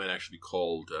might actually be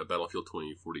called Battlefield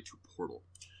 2042 Portal,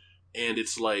 and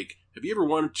it's like, have you ever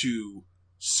wanted to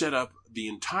set up the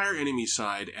entire enemy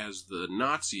side as the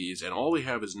Nazis and all they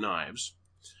have is knives,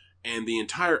 and the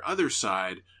entire other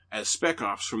side as Spec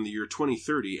Ops from the year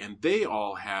 2030, and they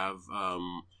all have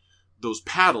those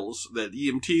paddles that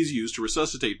EMTs use to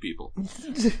resuscitate people.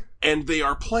 And they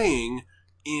are playing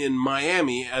in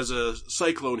Miami as a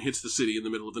cyclone hits the city in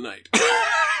the middle of the night.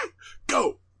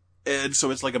 Go! And so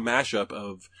it's like a mashup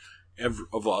of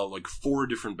like 4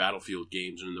 different Battlefield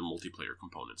games and their multiplayer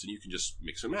components. And you can just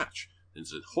mix and match. And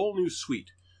it's a whole new suite.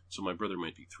 So my brother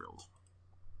might be thrilled.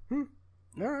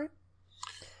 All right.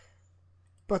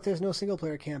 But there's no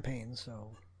single-player campaign,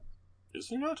 so... Is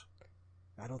there not?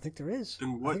 I don't think there is.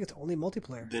 Then what, I think it's only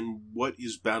multiplayer. Then what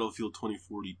is Battlefield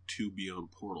 2042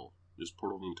 beyond Portal? Is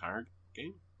Portal the entire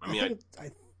game?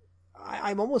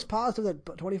 I'm almost positive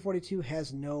that 2042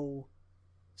 has no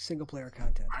single-player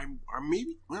content.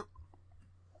 Maybe. Well,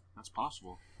 that's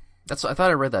possible. I thought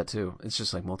I read that too. It's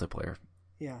just like multiplayer.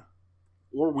 Yeah.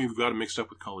 Or we've got it mixed up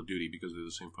with Call of Duty because they're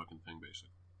the same fucking thing, basically.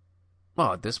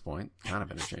 Well, at this point, kind of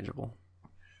interchangeable.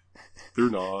 They're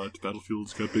not.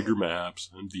 Battlefield's got bigger maps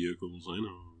and vehicles, I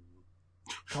know.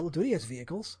 Call of Duty has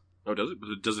vehicles. Oh, does it? But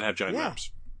it doesn't have giant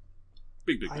maps.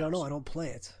 Big maps. I don't know. I don't play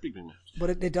it. Big maps. But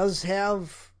it does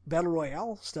have Battle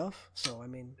Royale stuff, so I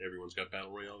mean... Everyone's got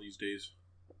Battle Royale these days.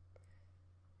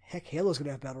 Heck, Halo's going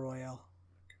to have Battle Royale.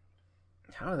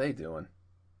 How are they doing?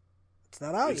 It's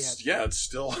not out yet. Yeah, it's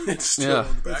still on the back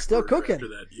it's still cooking. After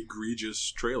that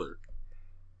egregious trailer.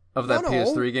 Of that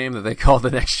PS3 game that they call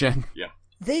the next gen? Yeah.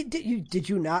 Did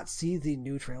you not see the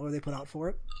new trailer they put out for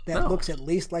it? That looks at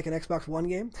least like an Xbox One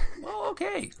game. Well,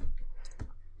 okay.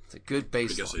 It's a good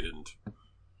baseline. I guess they didn't.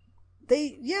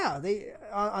 They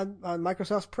on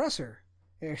Microsoft's presser.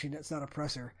 Actually, it's not a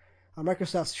presser. On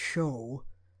Microsoft's show,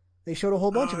 they showed a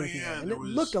whole bunch of it again, and it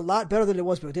looked a lot better than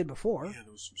it did before. Yeah,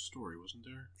 there was some story, wasn't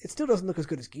there? It still doesn't look as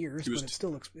good as Gears, but it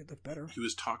looked better. He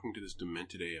was talking to this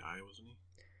demented AI, wasn't he?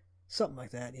 Something like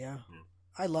that, yeah.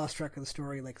 I lost track of the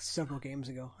story like several games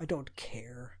ago. I don't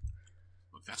care.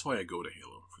 Look, that's why I go to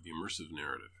Halo, for the immersive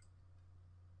narrative.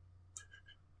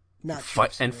 Not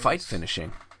fight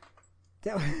finishing.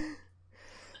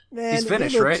 Man, he's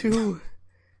finished, Halo right? 2,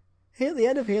 the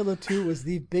end of Halo 2 was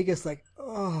the biggest, like,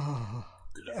 oh.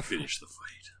 Gonna finish the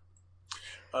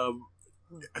fight.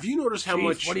 Have you noticed how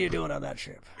much... What are you doing on that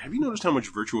ship? Have you noticed how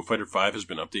much Virtua Fighter 5 has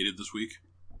been updated this week?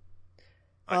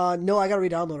 No, I gotta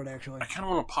re-download it, actually. I kind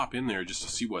of want to pop in there just to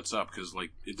see what's up, because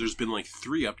like there's been like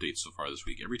 3 updates so far this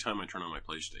week. Every time I turn on my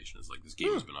PlayStation, it's like this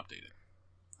game has been updated.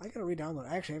 I gotta re-download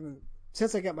it. Actually, I haven't...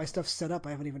 Since I got my stuff set up,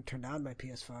 I haven't even turned on my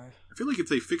PS5. I feel like if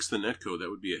they fixed the netcode, that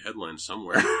would be a headline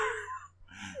somewhere.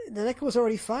 The netcode was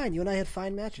already fine. You and I had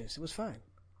fine matches. It was fine.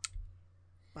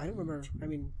 I don't remember. I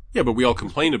mean... Yeah, but we all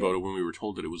complained about it when we were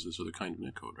told that it was this other kind of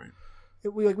netcode, right?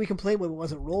 We complained when it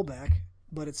wasn't rollback.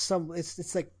 But it's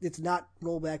like, it's not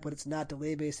rollback, but it's not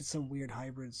delay based. It's some weird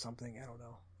hybrid something. I don't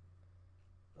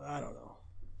know.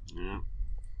 Yeah.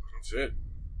 That's it.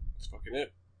 That's fucking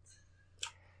it.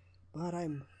 But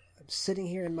I'm sitting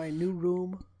here in my new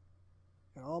room,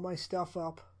 got all my stuff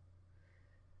up,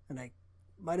 and I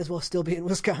might as well still be in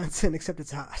Wisconsin, except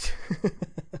it's hot.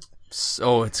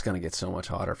 So it's going to get so much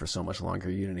hotter for so much longer.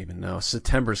 You didn't even know.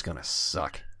 September's going to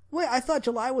suck. Wait, I thought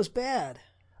July was bad.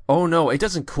 Oh, no, it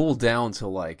doesn't cool down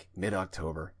till like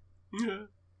mid-October. Yeah.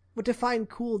 But define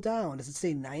cool down. Does it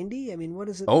say 90? I mean, what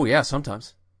is it? Oh, yeah,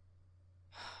 sometimes.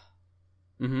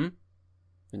 Mm-hmm.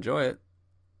 Enjoy it.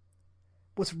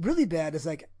 What's really bad is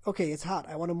like, okay, it's hot.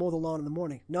 I want to mow the lawn in the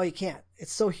morning. No, you can't.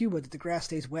 It's so humid that the grass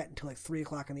stays wet until like 3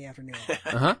 o'clock in the afternoon.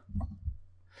 Uh-huh.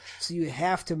 So you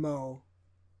have to mow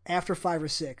after 5 or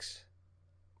 6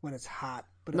 when it's hot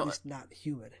but at least not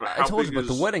humid. I told you about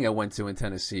the wedding I went to in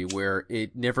Tennessee where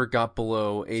it never got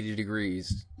below 80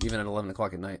 degrees, even at 11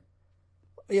 o'clock at night.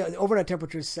 Yeah, the overnight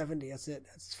temperature is 70. That's it.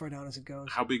 That's as far down as it goes.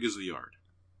 How big is the yard?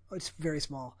 Oh, it's very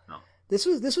small. No. This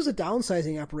was a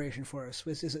downsizing operation for us.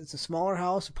 It's a smaller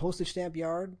house, a postage stamp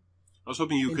yard. I was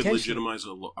hoping you could legitimize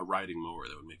a riding mower.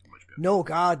 That would make it much better. No,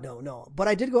 God, no. But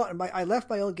I did go out and I left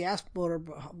my old gas motor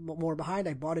behind.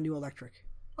 I bought a new electric.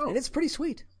 Oh. And it's pretty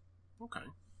sweet. Okay.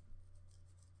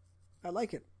 I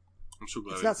like it. I'm so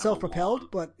glad it's not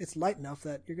self-propelled, but it's light enough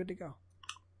that you're good to go.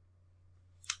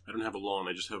 I don't have a lawn.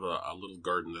 I just have a little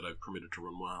garden that I've permitted to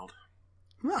run wild.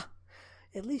 Huh.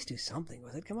 At least do something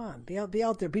with it. Come on. Be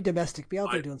out there. Be domestic. Be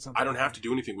out there doing something. I don't have to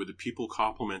do anything with it. People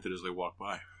compliment it as they walk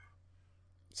by.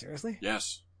 Seriously?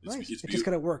 Yes. Nice. It just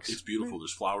kind of works. It's beautiful. Right.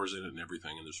 There's flowers in it and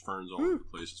everything, and there's ferns all over the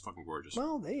place. It's fucking gorgeous.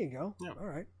 Well, there you go. Yeah. All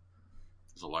right.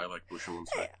 There's a lilac bush on one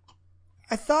side.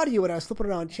 I thought of you when I was flipping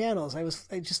around channels. I was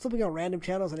just flipping on random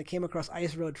channels, and I came across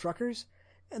Ice Road Truckers,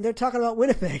 and they're talking about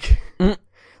Winnipeg.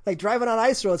 Like driving on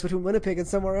ice roads between Winnipeg and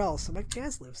somewhere else. I'm like,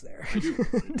 Chance lives there. I do.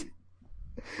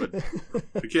 But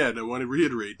again, I want to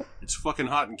reiterate, it's fucking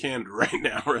hot in Canada right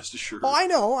now, rest assured. Oh, I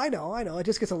know. It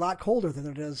just gets a lot colder than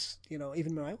it does,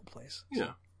 even my old place. So.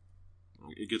 Yeah.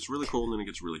 It gets really cold and then it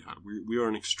gets really hot. We are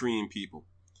an extreme people.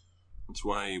 That's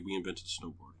why we invented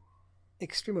snowboarding.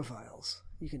 Extremophiles.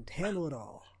 You can handle it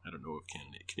all. I don't know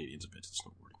if Canadians invented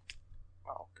snowboarding.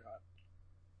 Oh, God.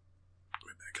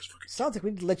 My back is fucking... Sounds like we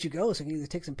need to let you go so you can either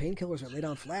take some painkillers or lay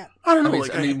down flat. I don't know.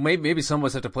 I mean, maybe some of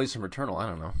us have to play some Returnal. I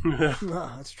don't know.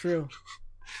 No, that's true.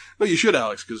 No, you should,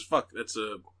 Alex, because fuck, that's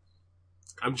a...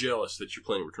 I'm jealous that you're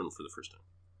playing Returnal for the first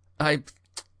time.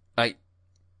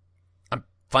 I'm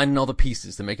finding all the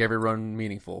pieces to make every run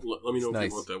meaningful. Let me know if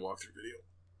you want that walkthrough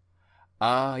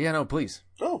video. Yeah, no, please.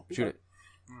 Oh, shoot it.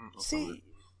 See,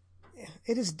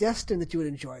 it is destined that you would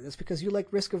enjoy this because you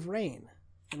like Risk of Rain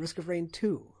and Risk of Rain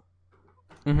 2.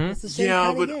 Mm-hmm. It's the same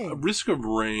kind of game. Risk of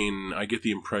Rain, I get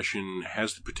the impression,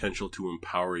 has the potential to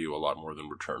empower you a lot more than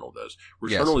Returnal does.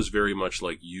 Returnal is very much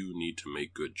like you need to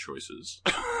make good choices.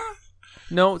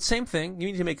 No, same thing. You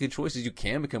need to make good choices. You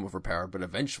can become overpowered, but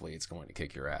eventually it's going to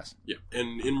kick your ass. Yeah,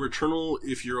 and in Returnal,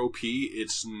 if you're OP,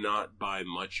 it's not by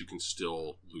much. You can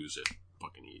still lose it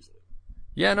fucking easily.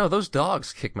 Yeah, no, those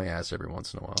dogs kick my ass every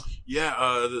once in a while. Yeah,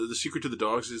 the secret to the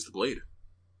dogs is the blade.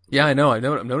 Yeah, I know.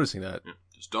 I'm noticing that. Yeah,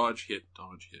 just dodge, hit,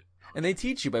 dodge, hit. And they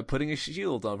teach you by putting a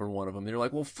shield over one of them. And you're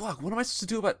like, well, fuck, what am I supposed to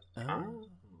do about...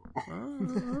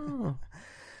 Oh.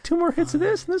 2 more hits of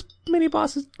this, and this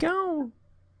mini-boss is gone.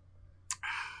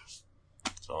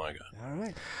 That's all I got. All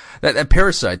right. That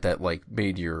parasite that,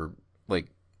 made your,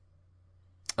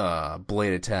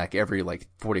 blade attack every,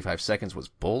 45 seconds was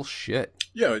bullshit.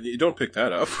 Yeah, you don't pick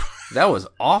that up. That was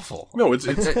awful. No, it's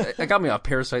it got me off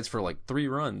parasites for 3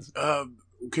 runs.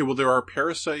 Okay, well, there are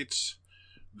parasites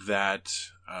that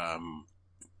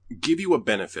give you a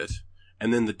benefit,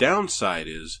 and then the downside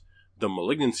is the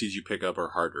malignancies you pick up are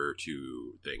harder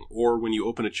to thing. Or when you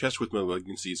open a chest with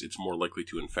malignancies, it's more likely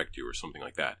to infect you or something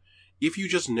like that. If you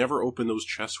just never open those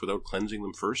chests without cleansing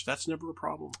them first, that's never a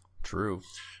problem. True.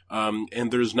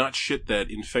 And there's not shit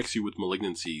that infects you with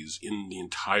malignancies in the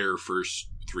entire first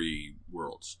 3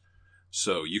 worlds.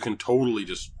 So you can totally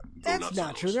just go nuts. That's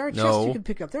not true. There are chests you can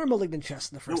pick up. There are malignant chests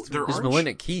in the first 3 worlds. There's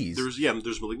malignant keys. There's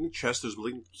malignant chests, there's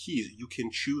malignant keys. You can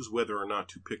choose whether or not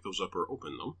to pick those up or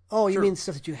open them. Oh, you mean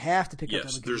stuff that you have to pick up?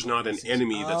 Yes, there's not an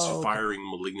enemy that's firing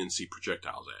malignancy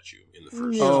projectiles at you in the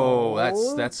first. Oh,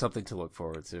 that's something to look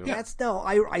forward to.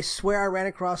 I swear I ran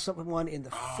across someone in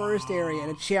the first area in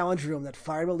a challenge room that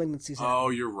fired malignancies at me. Oh,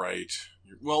 you're right.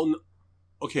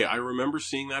 Okay, I remember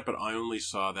seeing that, but I only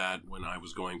saw that when I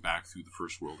was going back through the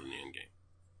first world in the end game.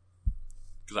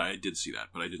 Because I did see that,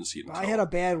 but I didn't see it until... I had a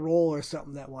bad roll or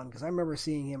something that one, because I remember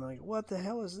seeing him, like, what the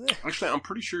hell is this? Actually, I'm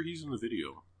pretty sure he's in the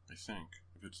video, I think.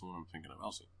 If it's the one I'm thinking of.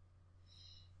 I'll see.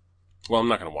 Well, I'm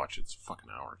not going to watch it. It's a fucking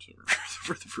hour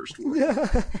for the first one.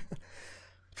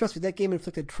 Trust me, that game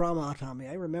inflicted trauma on me.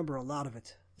 I remember a lot of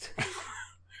it.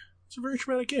 It's a very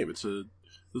traumatic game.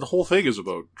 The whole thing is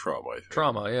about trauma, I think.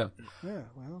 Trauma, yeah. Yeah,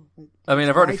 well... I mean,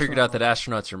 I've already figured out that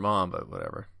astronaut's your mom, but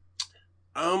whatever.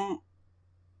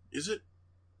 Is it?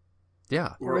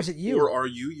 Yeah. Or is it you? Or are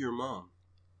you your mom?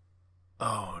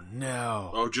 Oh,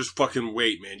 no. Oh, just fucking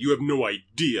wait, man. You have no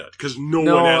idea, because no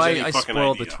one has any fucking idea. I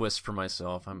spoiled the twist for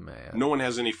myself. I'm mad. No one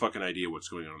has any fucking idea what's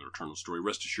going on in the Returnal story.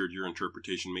 Rest assured, your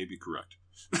interpretation may be correct.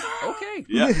 Okay.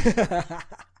 Yeah.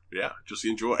 Yeah, just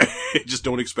enjoy. Just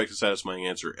don't expect a satisfying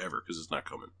answer ever, because it's not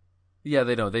coming. Yeah,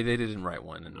 they don't. They didn't write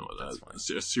one, and that's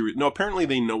fine. No, apparently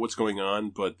they know what's going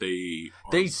on, but they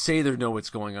say they know what's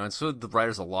going on, so the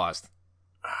writers are lost.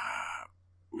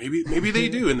 Maybe they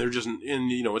do, and they're just, and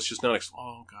it's just not.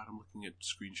 Oh God, I'm looking at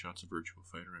screenshots of Virtua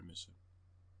Fighter. I miss it.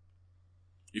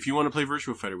 If you want to play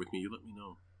Virtua Fighter with me, you let me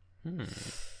know.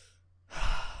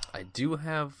 I do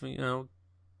have, Is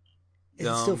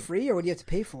it still free, or would you have to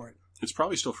pay for it? It's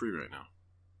probably still free right now.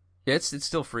 Yeah, it's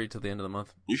still free till the end of the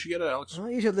month. You should get it, Alex. Well,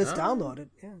 you should download it.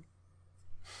 Yeah.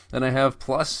 And I have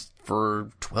Plus for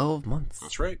 12 months.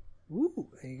 That's right. Ooh,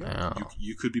 there you go. Yeah.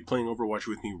 You could be playing Overwatch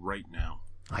with me right now.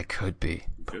 I could be.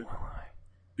 But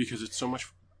because it's so much.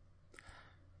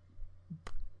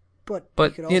 But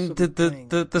in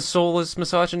the soulless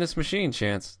misogynist machine,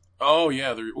 Chance. Oh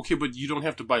yeah, okay, but you don't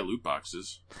have to buy loot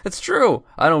boxes. It's true.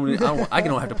 I don't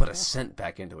have to put a cent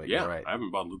back into it. Yeah, You're right. I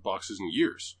haven't bought loot boxes in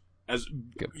years.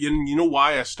 You know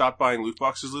why I stopped buying loot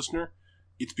boxes, listener?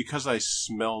 It's because I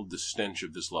smelled the stench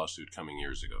of this lawsuit coming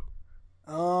years ago.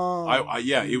 Oh,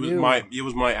 it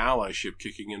was my allyship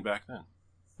kicking in back then.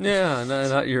 Yeah,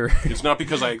 not your. It's not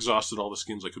because I exhausted all the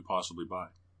skins I could possibly buy.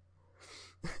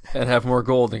 And have more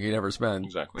gold than you'd ever spend.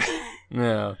 Exactly.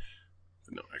 Yeah.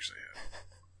 No, actually, I have.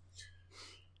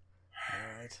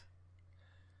 All right.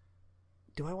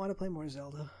 Do I want to play more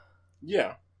Zelda?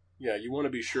 Yeah. You want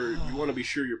to be sure. You want to be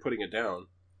sure you're putting it down.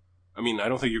 I mean, I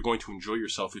don't think you're going to enjoy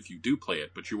yourself if you do play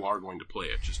it, but you are going to play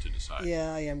it just to decide.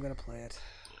 Yeah, I am going to play it.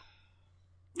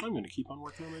 Yeah. I'm going to keep on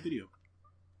working on my video.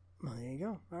 Well, there you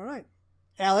go. All right,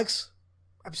 Alex.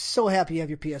 I'm so happy you have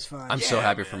your PS5. I'm so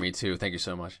happy for me too. Thank you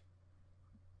so much.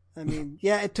 I mean,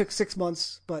 yeah, it took 6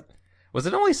 months, but was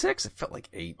it only 6? It felt like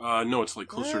 8. No, it's like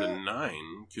closer to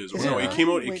 9. Because it came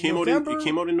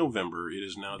out in November. It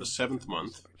is now the 7th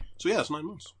month. So yeah, it's 9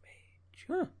 months.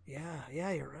 Sure.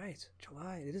 Yeah, you're right.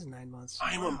 July. It is 9 months.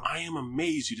 I am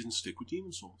amazed you didn't stick with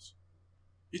Demon Souls.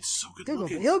 It's so good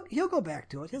looking. He'll go back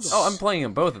to it. I'm playing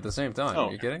them both at the same time. Oh,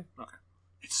 Are you kidding? Okay.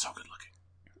 It's so good looking.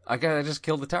 I just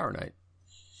killed the Tower Knight.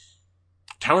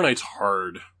 Tower Knight's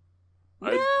hard.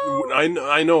 No.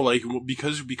 I know, like,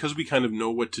 because we kind of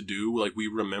know what to do, like, we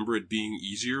remember it being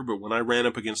easier, but when I ran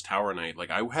up against Tower Knight,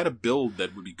 like, I had a build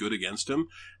that would be good against him,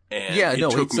 and it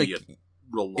took me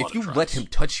a lot if you of let him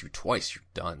touch you twice, you're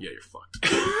done. Yeah, you're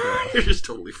fucked. You're just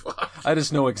totally fucked. I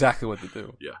just know exactly what to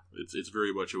do. Yeah, it's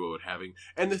very much about having,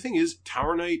 and the thing is,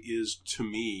 Tower Knight is, to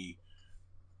me,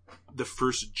 the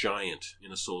first giant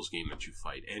in a Souls game that you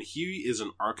fight. And he is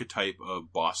an archetype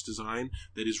of boss design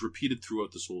that is repeated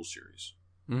throughout the Souls series.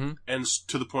 Mm-hmm. And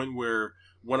to the point where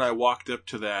when I walked up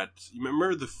to that, you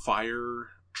remember the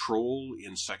fire troll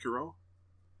in Sekiro?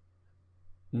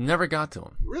 Never got to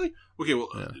him. Really? Okay, well,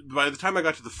 by the time I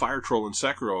got to the fire troll in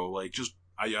Sekiro, like,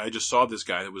 I just saw this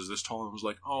guy that was this tall and was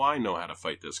like, oh, I know how to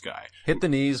fight this guy. Hit the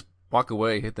knees, walk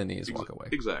away, hit the knees, walk away.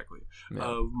 Exactly.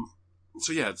 Yeah.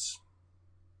 So yeah, it's...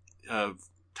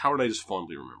 Tower Knight is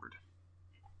fondly remembered.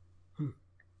 All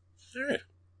right.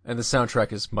 And the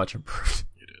soundtrack is much improved.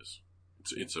 It is.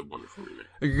 It's a wonderful remake.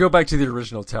 If you go back to the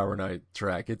original Tower Knight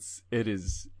track, it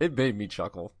made me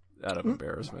chuckle out of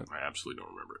embarrassment. I absolutely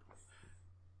don't remember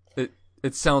it.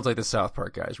 It sounds like the South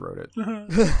Park guys wrote it.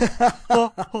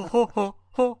 Oh.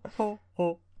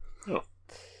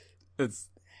 It's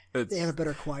they have a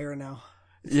better choir now.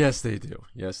 Yes, they do.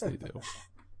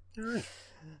 All right.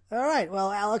 All right.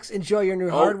 Well, Alex, enjoy your new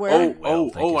hardware.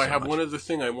 I have one other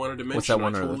thing I wanted to mention. What's that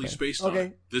one I other totally thing? spaced on.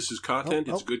 Okay. This is content.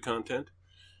 It's good content.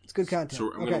 It's good content.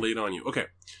 So I'm going to lay it on you. Okay.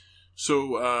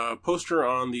 So, poster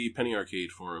on the Penny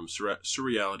Arcade forum,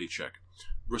 Surreality Check,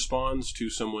 responds to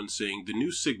someone saying the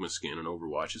new Sigma skin in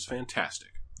Overwatch is fantastic.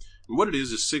 And what it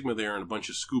is Sigma there in a bunch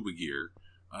of scuba gear,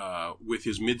 with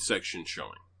his midsection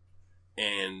showing.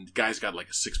 And guy's got like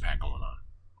a six-pack going on.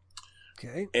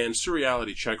 Okay. And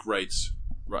Surreality Check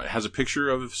has a picture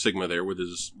of Sigma there with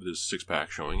his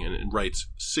six-pack showing, and it writes,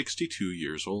 62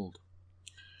 years old.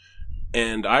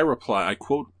 And I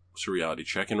quote Surreality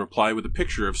Check and reply with a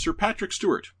picture of Sir Patrick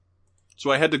Stewart.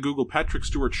 So I had to Google Patrick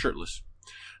Stewart shirtless.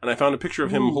 And I found a picture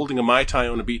of him holding a Mai Tai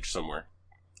on a beach somewhere.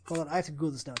 Hold on, I have to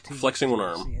Google this now too. Flexing one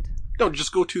arm. No,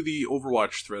 just go to the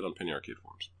Overwatch thread on Penny Arcade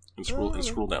forums and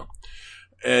scroll down.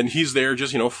 And he's there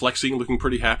just, flexing, looking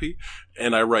pretty happy.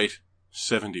 And I write,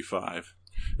 75.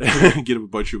 Get a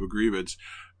bunch of agreements.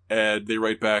 And they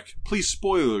write back, please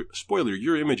spoiler,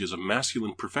 your image is a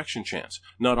masculine perfection chance.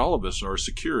 Not all of us are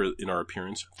secure in our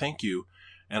appearance. Thank you.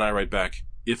 And I write back,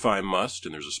 if I must,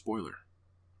 and there's a spoiler.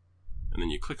 And then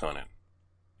you click on it.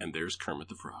 And there's Kermit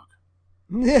the Frog.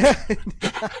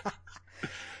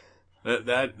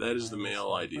 that is the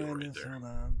male ideal right there. Hold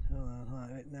on.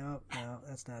 No,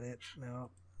 that's not it. No.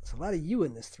 There's a lot of you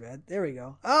in this thread. There we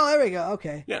go. Oh, there we go.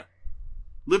 Okay. Yeah.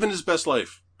 Living his best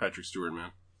life, Patrick Stewart,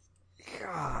 man.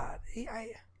 God.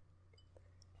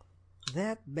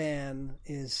 That man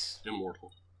is...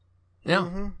 immortal. Yeah.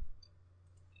 Mm-hmm.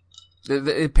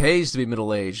 It pays to be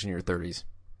middle-aged in your 30s.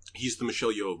 He's the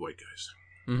Michelle Yeoh of white guys.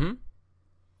 Mm-hmm.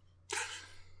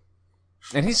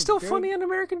 And he's still funny on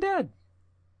American Dad.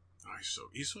 Oh,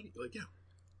 he's funny. Like, yeah.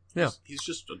 Yeah. He's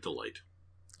just a delight.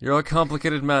 You're a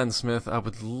complicated man, Smith. I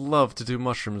would love to do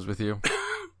mushrooms with you.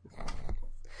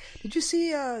 Did you see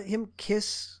him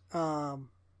kiss Conan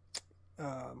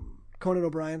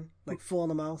O'Brien, like full on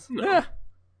the mouth? No.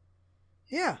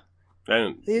 Yeah.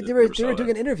 They were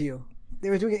doing an interview. They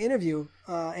were doing an interview,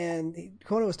 and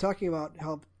Conan was talking about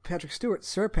how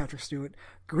Sir Patrick Stewart,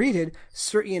 greeted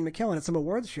Sir Ian McKellen at some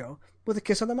awards show with a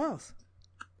kiss on the mouth.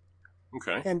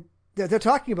 Okay. And they're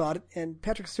talking about it, and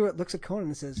Patrick Stewart looks at Conan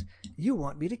and says, "You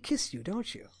want me to kiss you,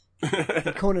 don't you?"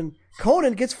 And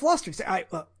Conan gets flustered. He says,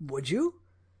 would you?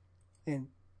 And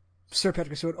Sir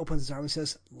Patrick Stewart opens his arm and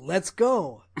says, "Let's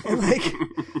go." And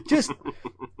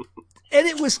and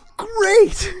it was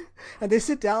great. And they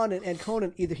sit down, and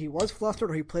Conan, either he was flustered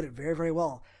or he played it very, very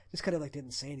well. Just kind of like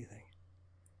didn't say anything.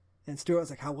 And Stewart was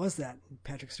like, "How was that?"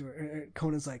 And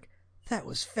Conan's like, "That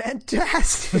was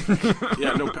fantastic."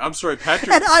 Yeah, no, I'm sorry,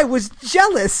 Patrick. And I was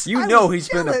jealous.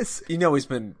 He's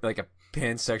been like a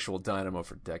pansexual dynamo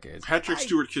for decades. Patrick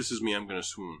Stewart kisses me, I'm gonna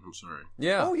swoon. I'm sorry.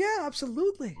 Yeah. Oh yeah,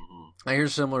 absolutely. Mm-hmm. I hear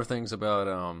similar things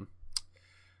about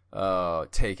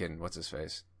Taken. What's his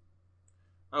face?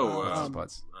 Oh,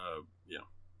 yeah.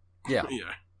 Yeah.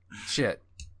 Yeah. Shit.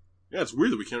 Yeah, it's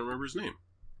weird that we can't remember his name.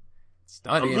 It's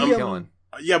not Ian McKellen.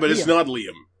 Yeah, but it's not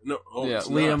Liam. No. Oh, yeah, it's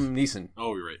Liam not. Neeson.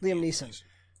 Oh, you're right. Liam Neeson.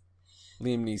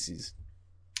 Liam Neeson.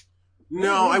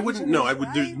 No, I wouldn't. No, I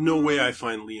would. There's no way I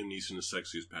find Liam Neeson as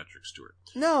sexy as Patrick Stewart.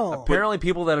 No. Apparently,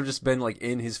 people that have just been like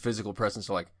in his physical presence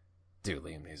are like, dude,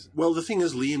 Liam Neeson. Well, the thing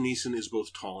is, Liam Neeson is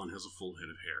both tall and has a full head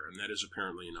of hair, and that is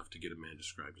apparently enough to get a man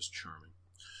described as charming.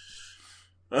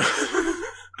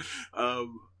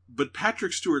 But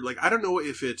Patrick Stewart, like, I don't know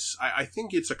if it's. I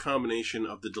think it's a combination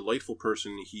of the delightful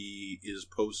person he is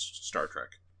post Star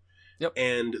Trek. Yep.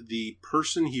 And the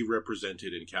person he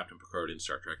represented in Captain Picard in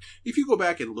Star Trek. If you go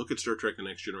back and look at Star Trek The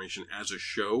Next Generation as a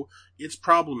show, it's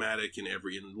problematic in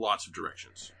lots of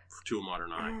directions to a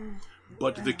modern eye.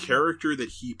 But the character that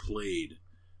he played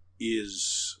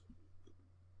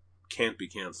can't be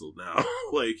canceled now.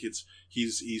 Like he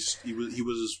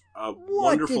was a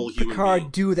wonderful human being. What did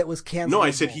Picard do that was canceled? No,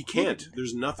 I said he can't.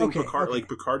 There's nothing Picard like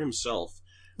Picard himself.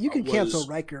 You can cancel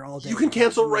Riker all day. You can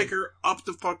cancel Riker up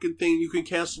the fucking thing. You can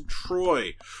cancel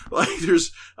Troy. Like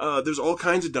there's all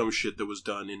kinds of dumb shit that was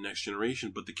done in Next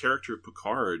Generation, but the character of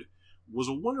Picard was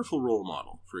a wonderful role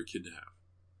model for a kid to have.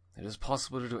 It is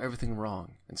possible to do everything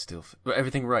wrong and still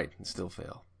everything right and still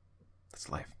fail. That's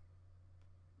life.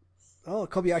 Oh,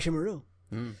 Kobayashi Maru.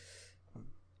 Mm.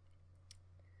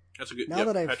 That's a good. Now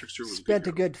that I've Patrick Stewart was spent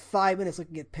a good 5 minutes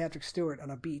looking at Patrick Stewart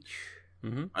on a beach.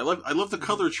 Mm-hmm. I love the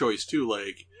color choice too.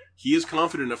 Like he is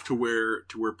confident enough to wear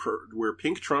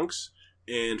pink trunks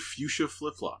and fuchsia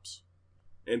flip flops,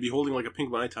 and be holding like a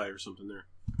pink Mai Tai or something there.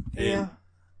 And yeah,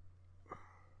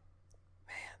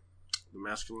 man, the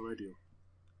masculine ideal.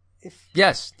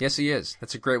 Yes, he is.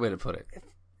 That's a great way to put it.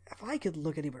 If I could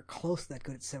look anywhere close to that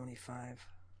good at 75,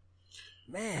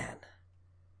 man,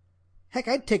 heck,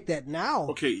 I'd take that now.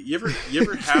 Okay, you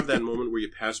ever have that moment where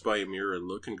you pass by a mirror and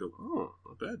look and go, "Oh,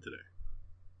 not bad today."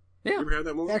 Yeah. You ever have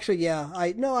that moment? Actually, yeah.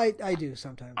 I do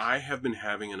sometimes. I have been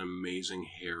having an amazing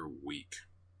hair week.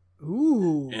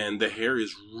 Ooh. And the hair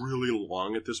is really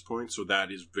long at this point, so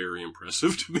that is very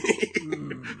impressive to me.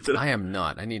 I am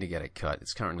not. I need to get it cut.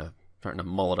 It's starting to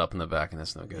mull it up in the back, and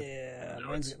that's no good. Yeah,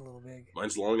 mine's getting a little big.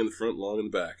 Mine's long in the front, long in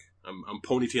the back. I'm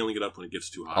ponytailing it up when it gets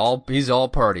too hot. He's all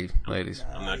party, ladies.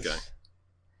 Nice. I'm that guy.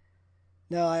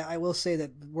 No, I will say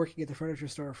that working at the furniture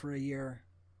store for a year,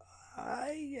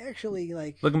 I actually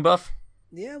looking buff.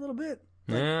 Yeah, a little bit.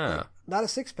 Yeah, not a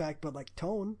 6-pack, but like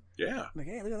tone. Yeah, I'm like,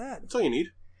 hey, look at that. That's all you need.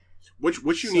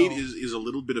 What you need is a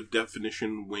little bit of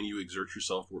definition when you exert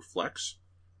yourself or flex.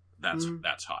 That's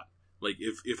hot. Like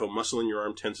if a muscle in your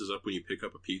arm tenses up when you pick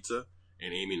up a pizza,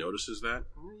 and Amy notices that,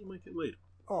 well, you might get laid.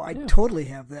 Oh, I totally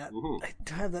have that. Mm-hmm. I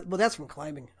have that. Well, that's from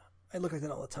climbing. I look like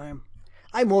that all the time.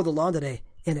 I mowed the lawn today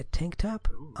in a tank top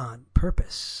on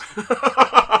purpose.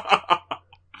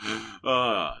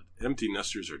 Empty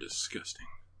nesters are disgusting.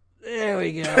 There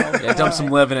we go. Yeah, dump some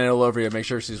leaven all over you. Make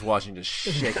sure she's watching. Just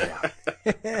shake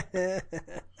it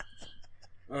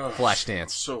out. Flash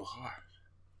dance. So hot.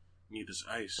 Need this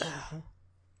ice.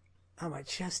 On my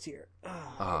chest here.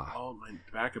 Oh, my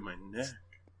back of my neck.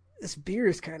 This beer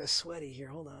is kind of sweaty here.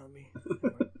 Hold on me.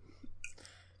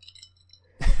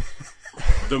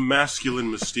 The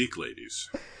masculine mystique, ladies.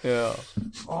 Yeah.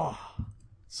 Oh.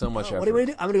 So much effort. What are you going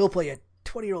to do? I'm going to go play a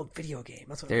 20-year-old video game.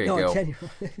 That's what there you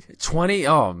go. 20?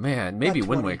 Oh, man. Maybe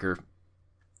Wind Waker.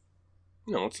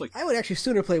 No, it's like... I would actually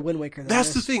sooner play Wind Waker than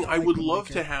That's the thing. I would love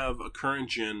to have a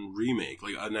current-gen remake,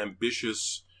 like an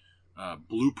ambitious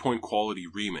Blue Point quality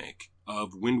remake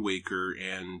of Wind Waker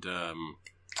and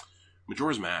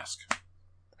Majora's Mask.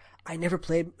 I never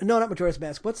played... No, not Majora's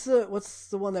Mask. What's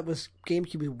the one that was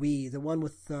GameCube with Wii? The one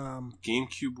with...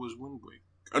 GameCube was Wind Waker.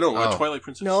 Oh, no, Twilight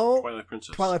Princess. No.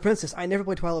 Twilight Princess. I never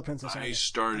played Twilight Princess. I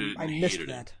started and missed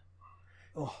that.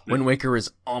 Oh. Wind Waker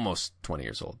is almost 20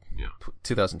 years old. Yeah.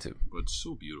 2002. But it's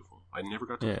so beautiful. I never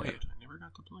got to play it.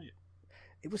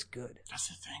 It was good. That's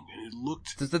the thing, and it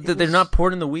looked... They're not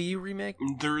porting the Wii U remake?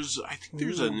 I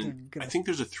think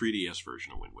there's a 3DS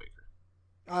version of Wind Waker.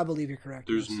 I believe you're correct.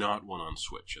 There's not one on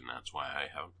Switch, and that's why I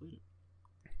haven't played it.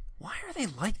 Why are they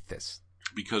like this?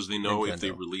 Because they know Nintendo. If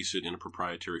they release it in a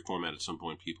proprietary format at some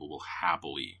point, people will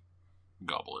happily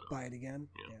gobble it up. Buy it again?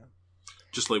 Yeah.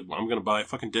 Just like, I'm going to buy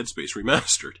fucking Dead Space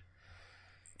Remastered.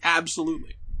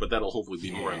 Absolutely. But that'll hopefully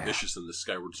be more ambitious than this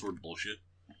Skyward Sword bullshit.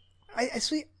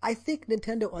 I think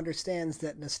Nintendo understands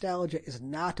that nostalgia is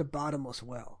not a bottomless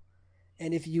well.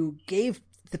 And if you gave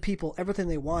the people everything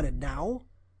they wanted now,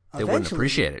 they wouldn't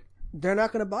appreciate it. They're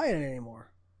not going to buy it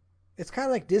anymore. It's kind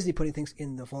of like Disney putting things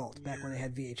in the vault back when they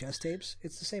had VHS tapes.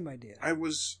 It's the same idea.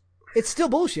 It's still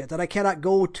bullshit that I cannot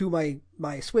go to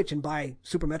my Switch and buy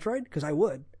Super Metroid, because I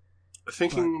would.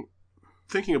 Thinking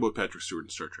about Patrick Stewart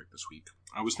and Star Trek this week,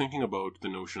 I was thinking about the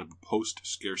notion of a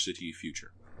post-scarcity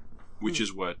future, which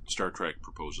is what Star Trek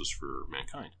proposes for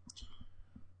mankind.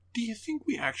 Do you think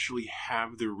we actually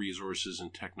have the resources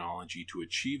and technology to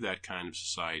achieve that kind of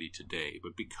society today,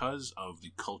 but because of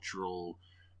the cultural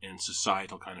and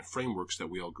societal kind of frameworks that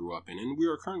we all grew up in, and we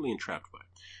are currently entrapped by,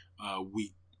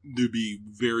 they'd be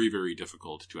very, very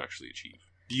difficult to actually achieve?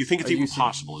 Do you think it's even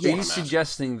possible? Are you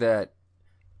suggesting that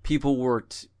people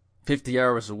worked 50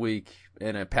 hours a week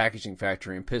in a packaging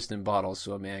factory and pissed in bottles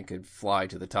so a man could fly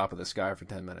to the top of the sky for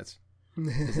 10 minutes?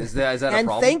 Is that a problem?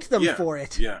 And thanked them for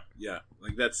it. Yeah.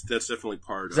 Like that's definitely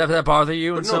part of it. Does that bother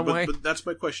you in some way? But that's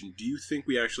my question. Do you think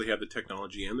we actually have the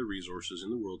technology and the resources in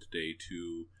the world today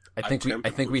to... I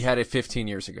think we had it 15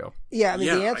 years ago. Yeah, the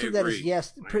answer to that is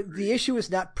yes. The issue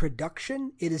is not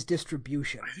production, it is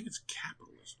distribution. I think it's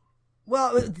capitalism.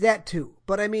 Well, that too.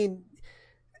 But I mean,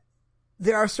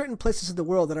 there are certain places in the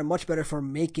world that are much better for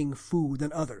making food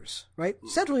than others, right?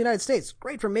 Central United States,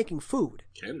 great for making food.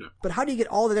 Canada. But how do you get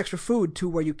all that extra food to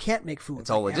where you can't make food? It's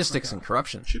all logistics and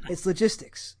corruption. Shipping. It's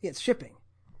logistics. Yeah, it's shipping.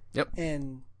 Yep.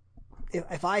 And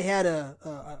if I had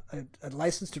a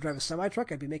license to drive a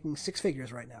semi-truck, I'd be making six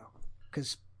figures right now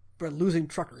because we're losing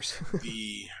truckers.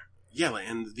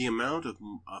 And the amount of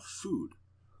food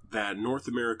that North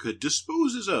America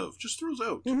disposes of, just throws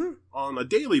out on a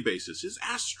daily basis, is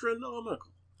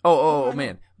astronomical. Oh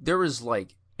man. There is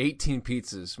like 18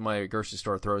 pizzas my grocery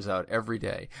store throws out every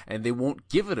day, and they won't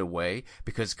give it away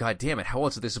because, god damn it, how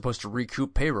else are they supposed to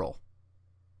recoup payroll?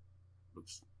 What?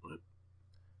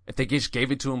 If they just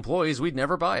gave it to employees, we'd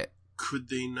never buy it. Could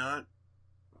they not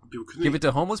give it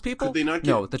to homeless people? Could they not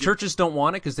no, the churches don't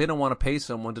want it because they don't want to pay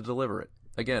someone to deliver it.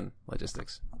 Again,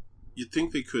 logistics. You'd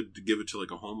think they could give it to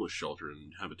like a homeless shelter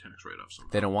and have a tax write-off somehow.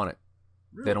 They don't want it.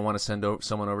 Really? They don't want to send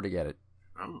someone over to get it.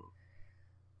 Oh.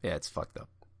 Yeah, it's fucked up.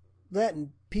 That and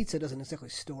pizza doesn't exactly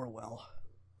store well,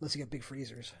 unless you get big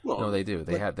freezers. Well, no, they do.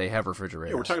 They have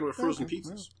refrigerators. Yeah, we're talking about frozen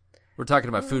pizzas. We're talking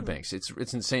about food banks.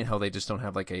 It's insane how they just don't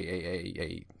have like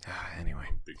anyway.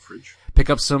 Big fridge. Pick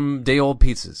up some day old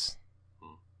pizzas.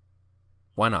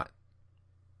 Why not?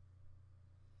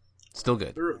 Still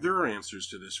good. There are answers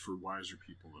to this for wiser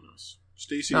people than us.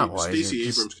 Stacey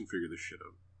Abrams can figure this shit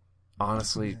out.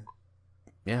 Honestly,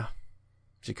 yeah,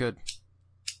 she could.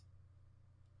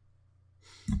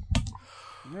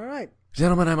 All right,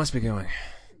 gentlemen, I must be going.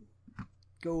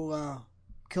 Go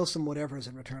kill some whatevers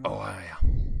and return. Oh yeah.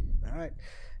 All right.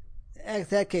 In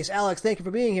that case, Alex, thank you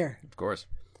for being here. Of course.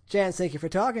 Jans, thank you for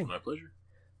talking. My pleasure.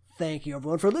 Thank you,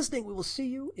 everyone, for listening. We will see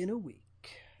you in a week.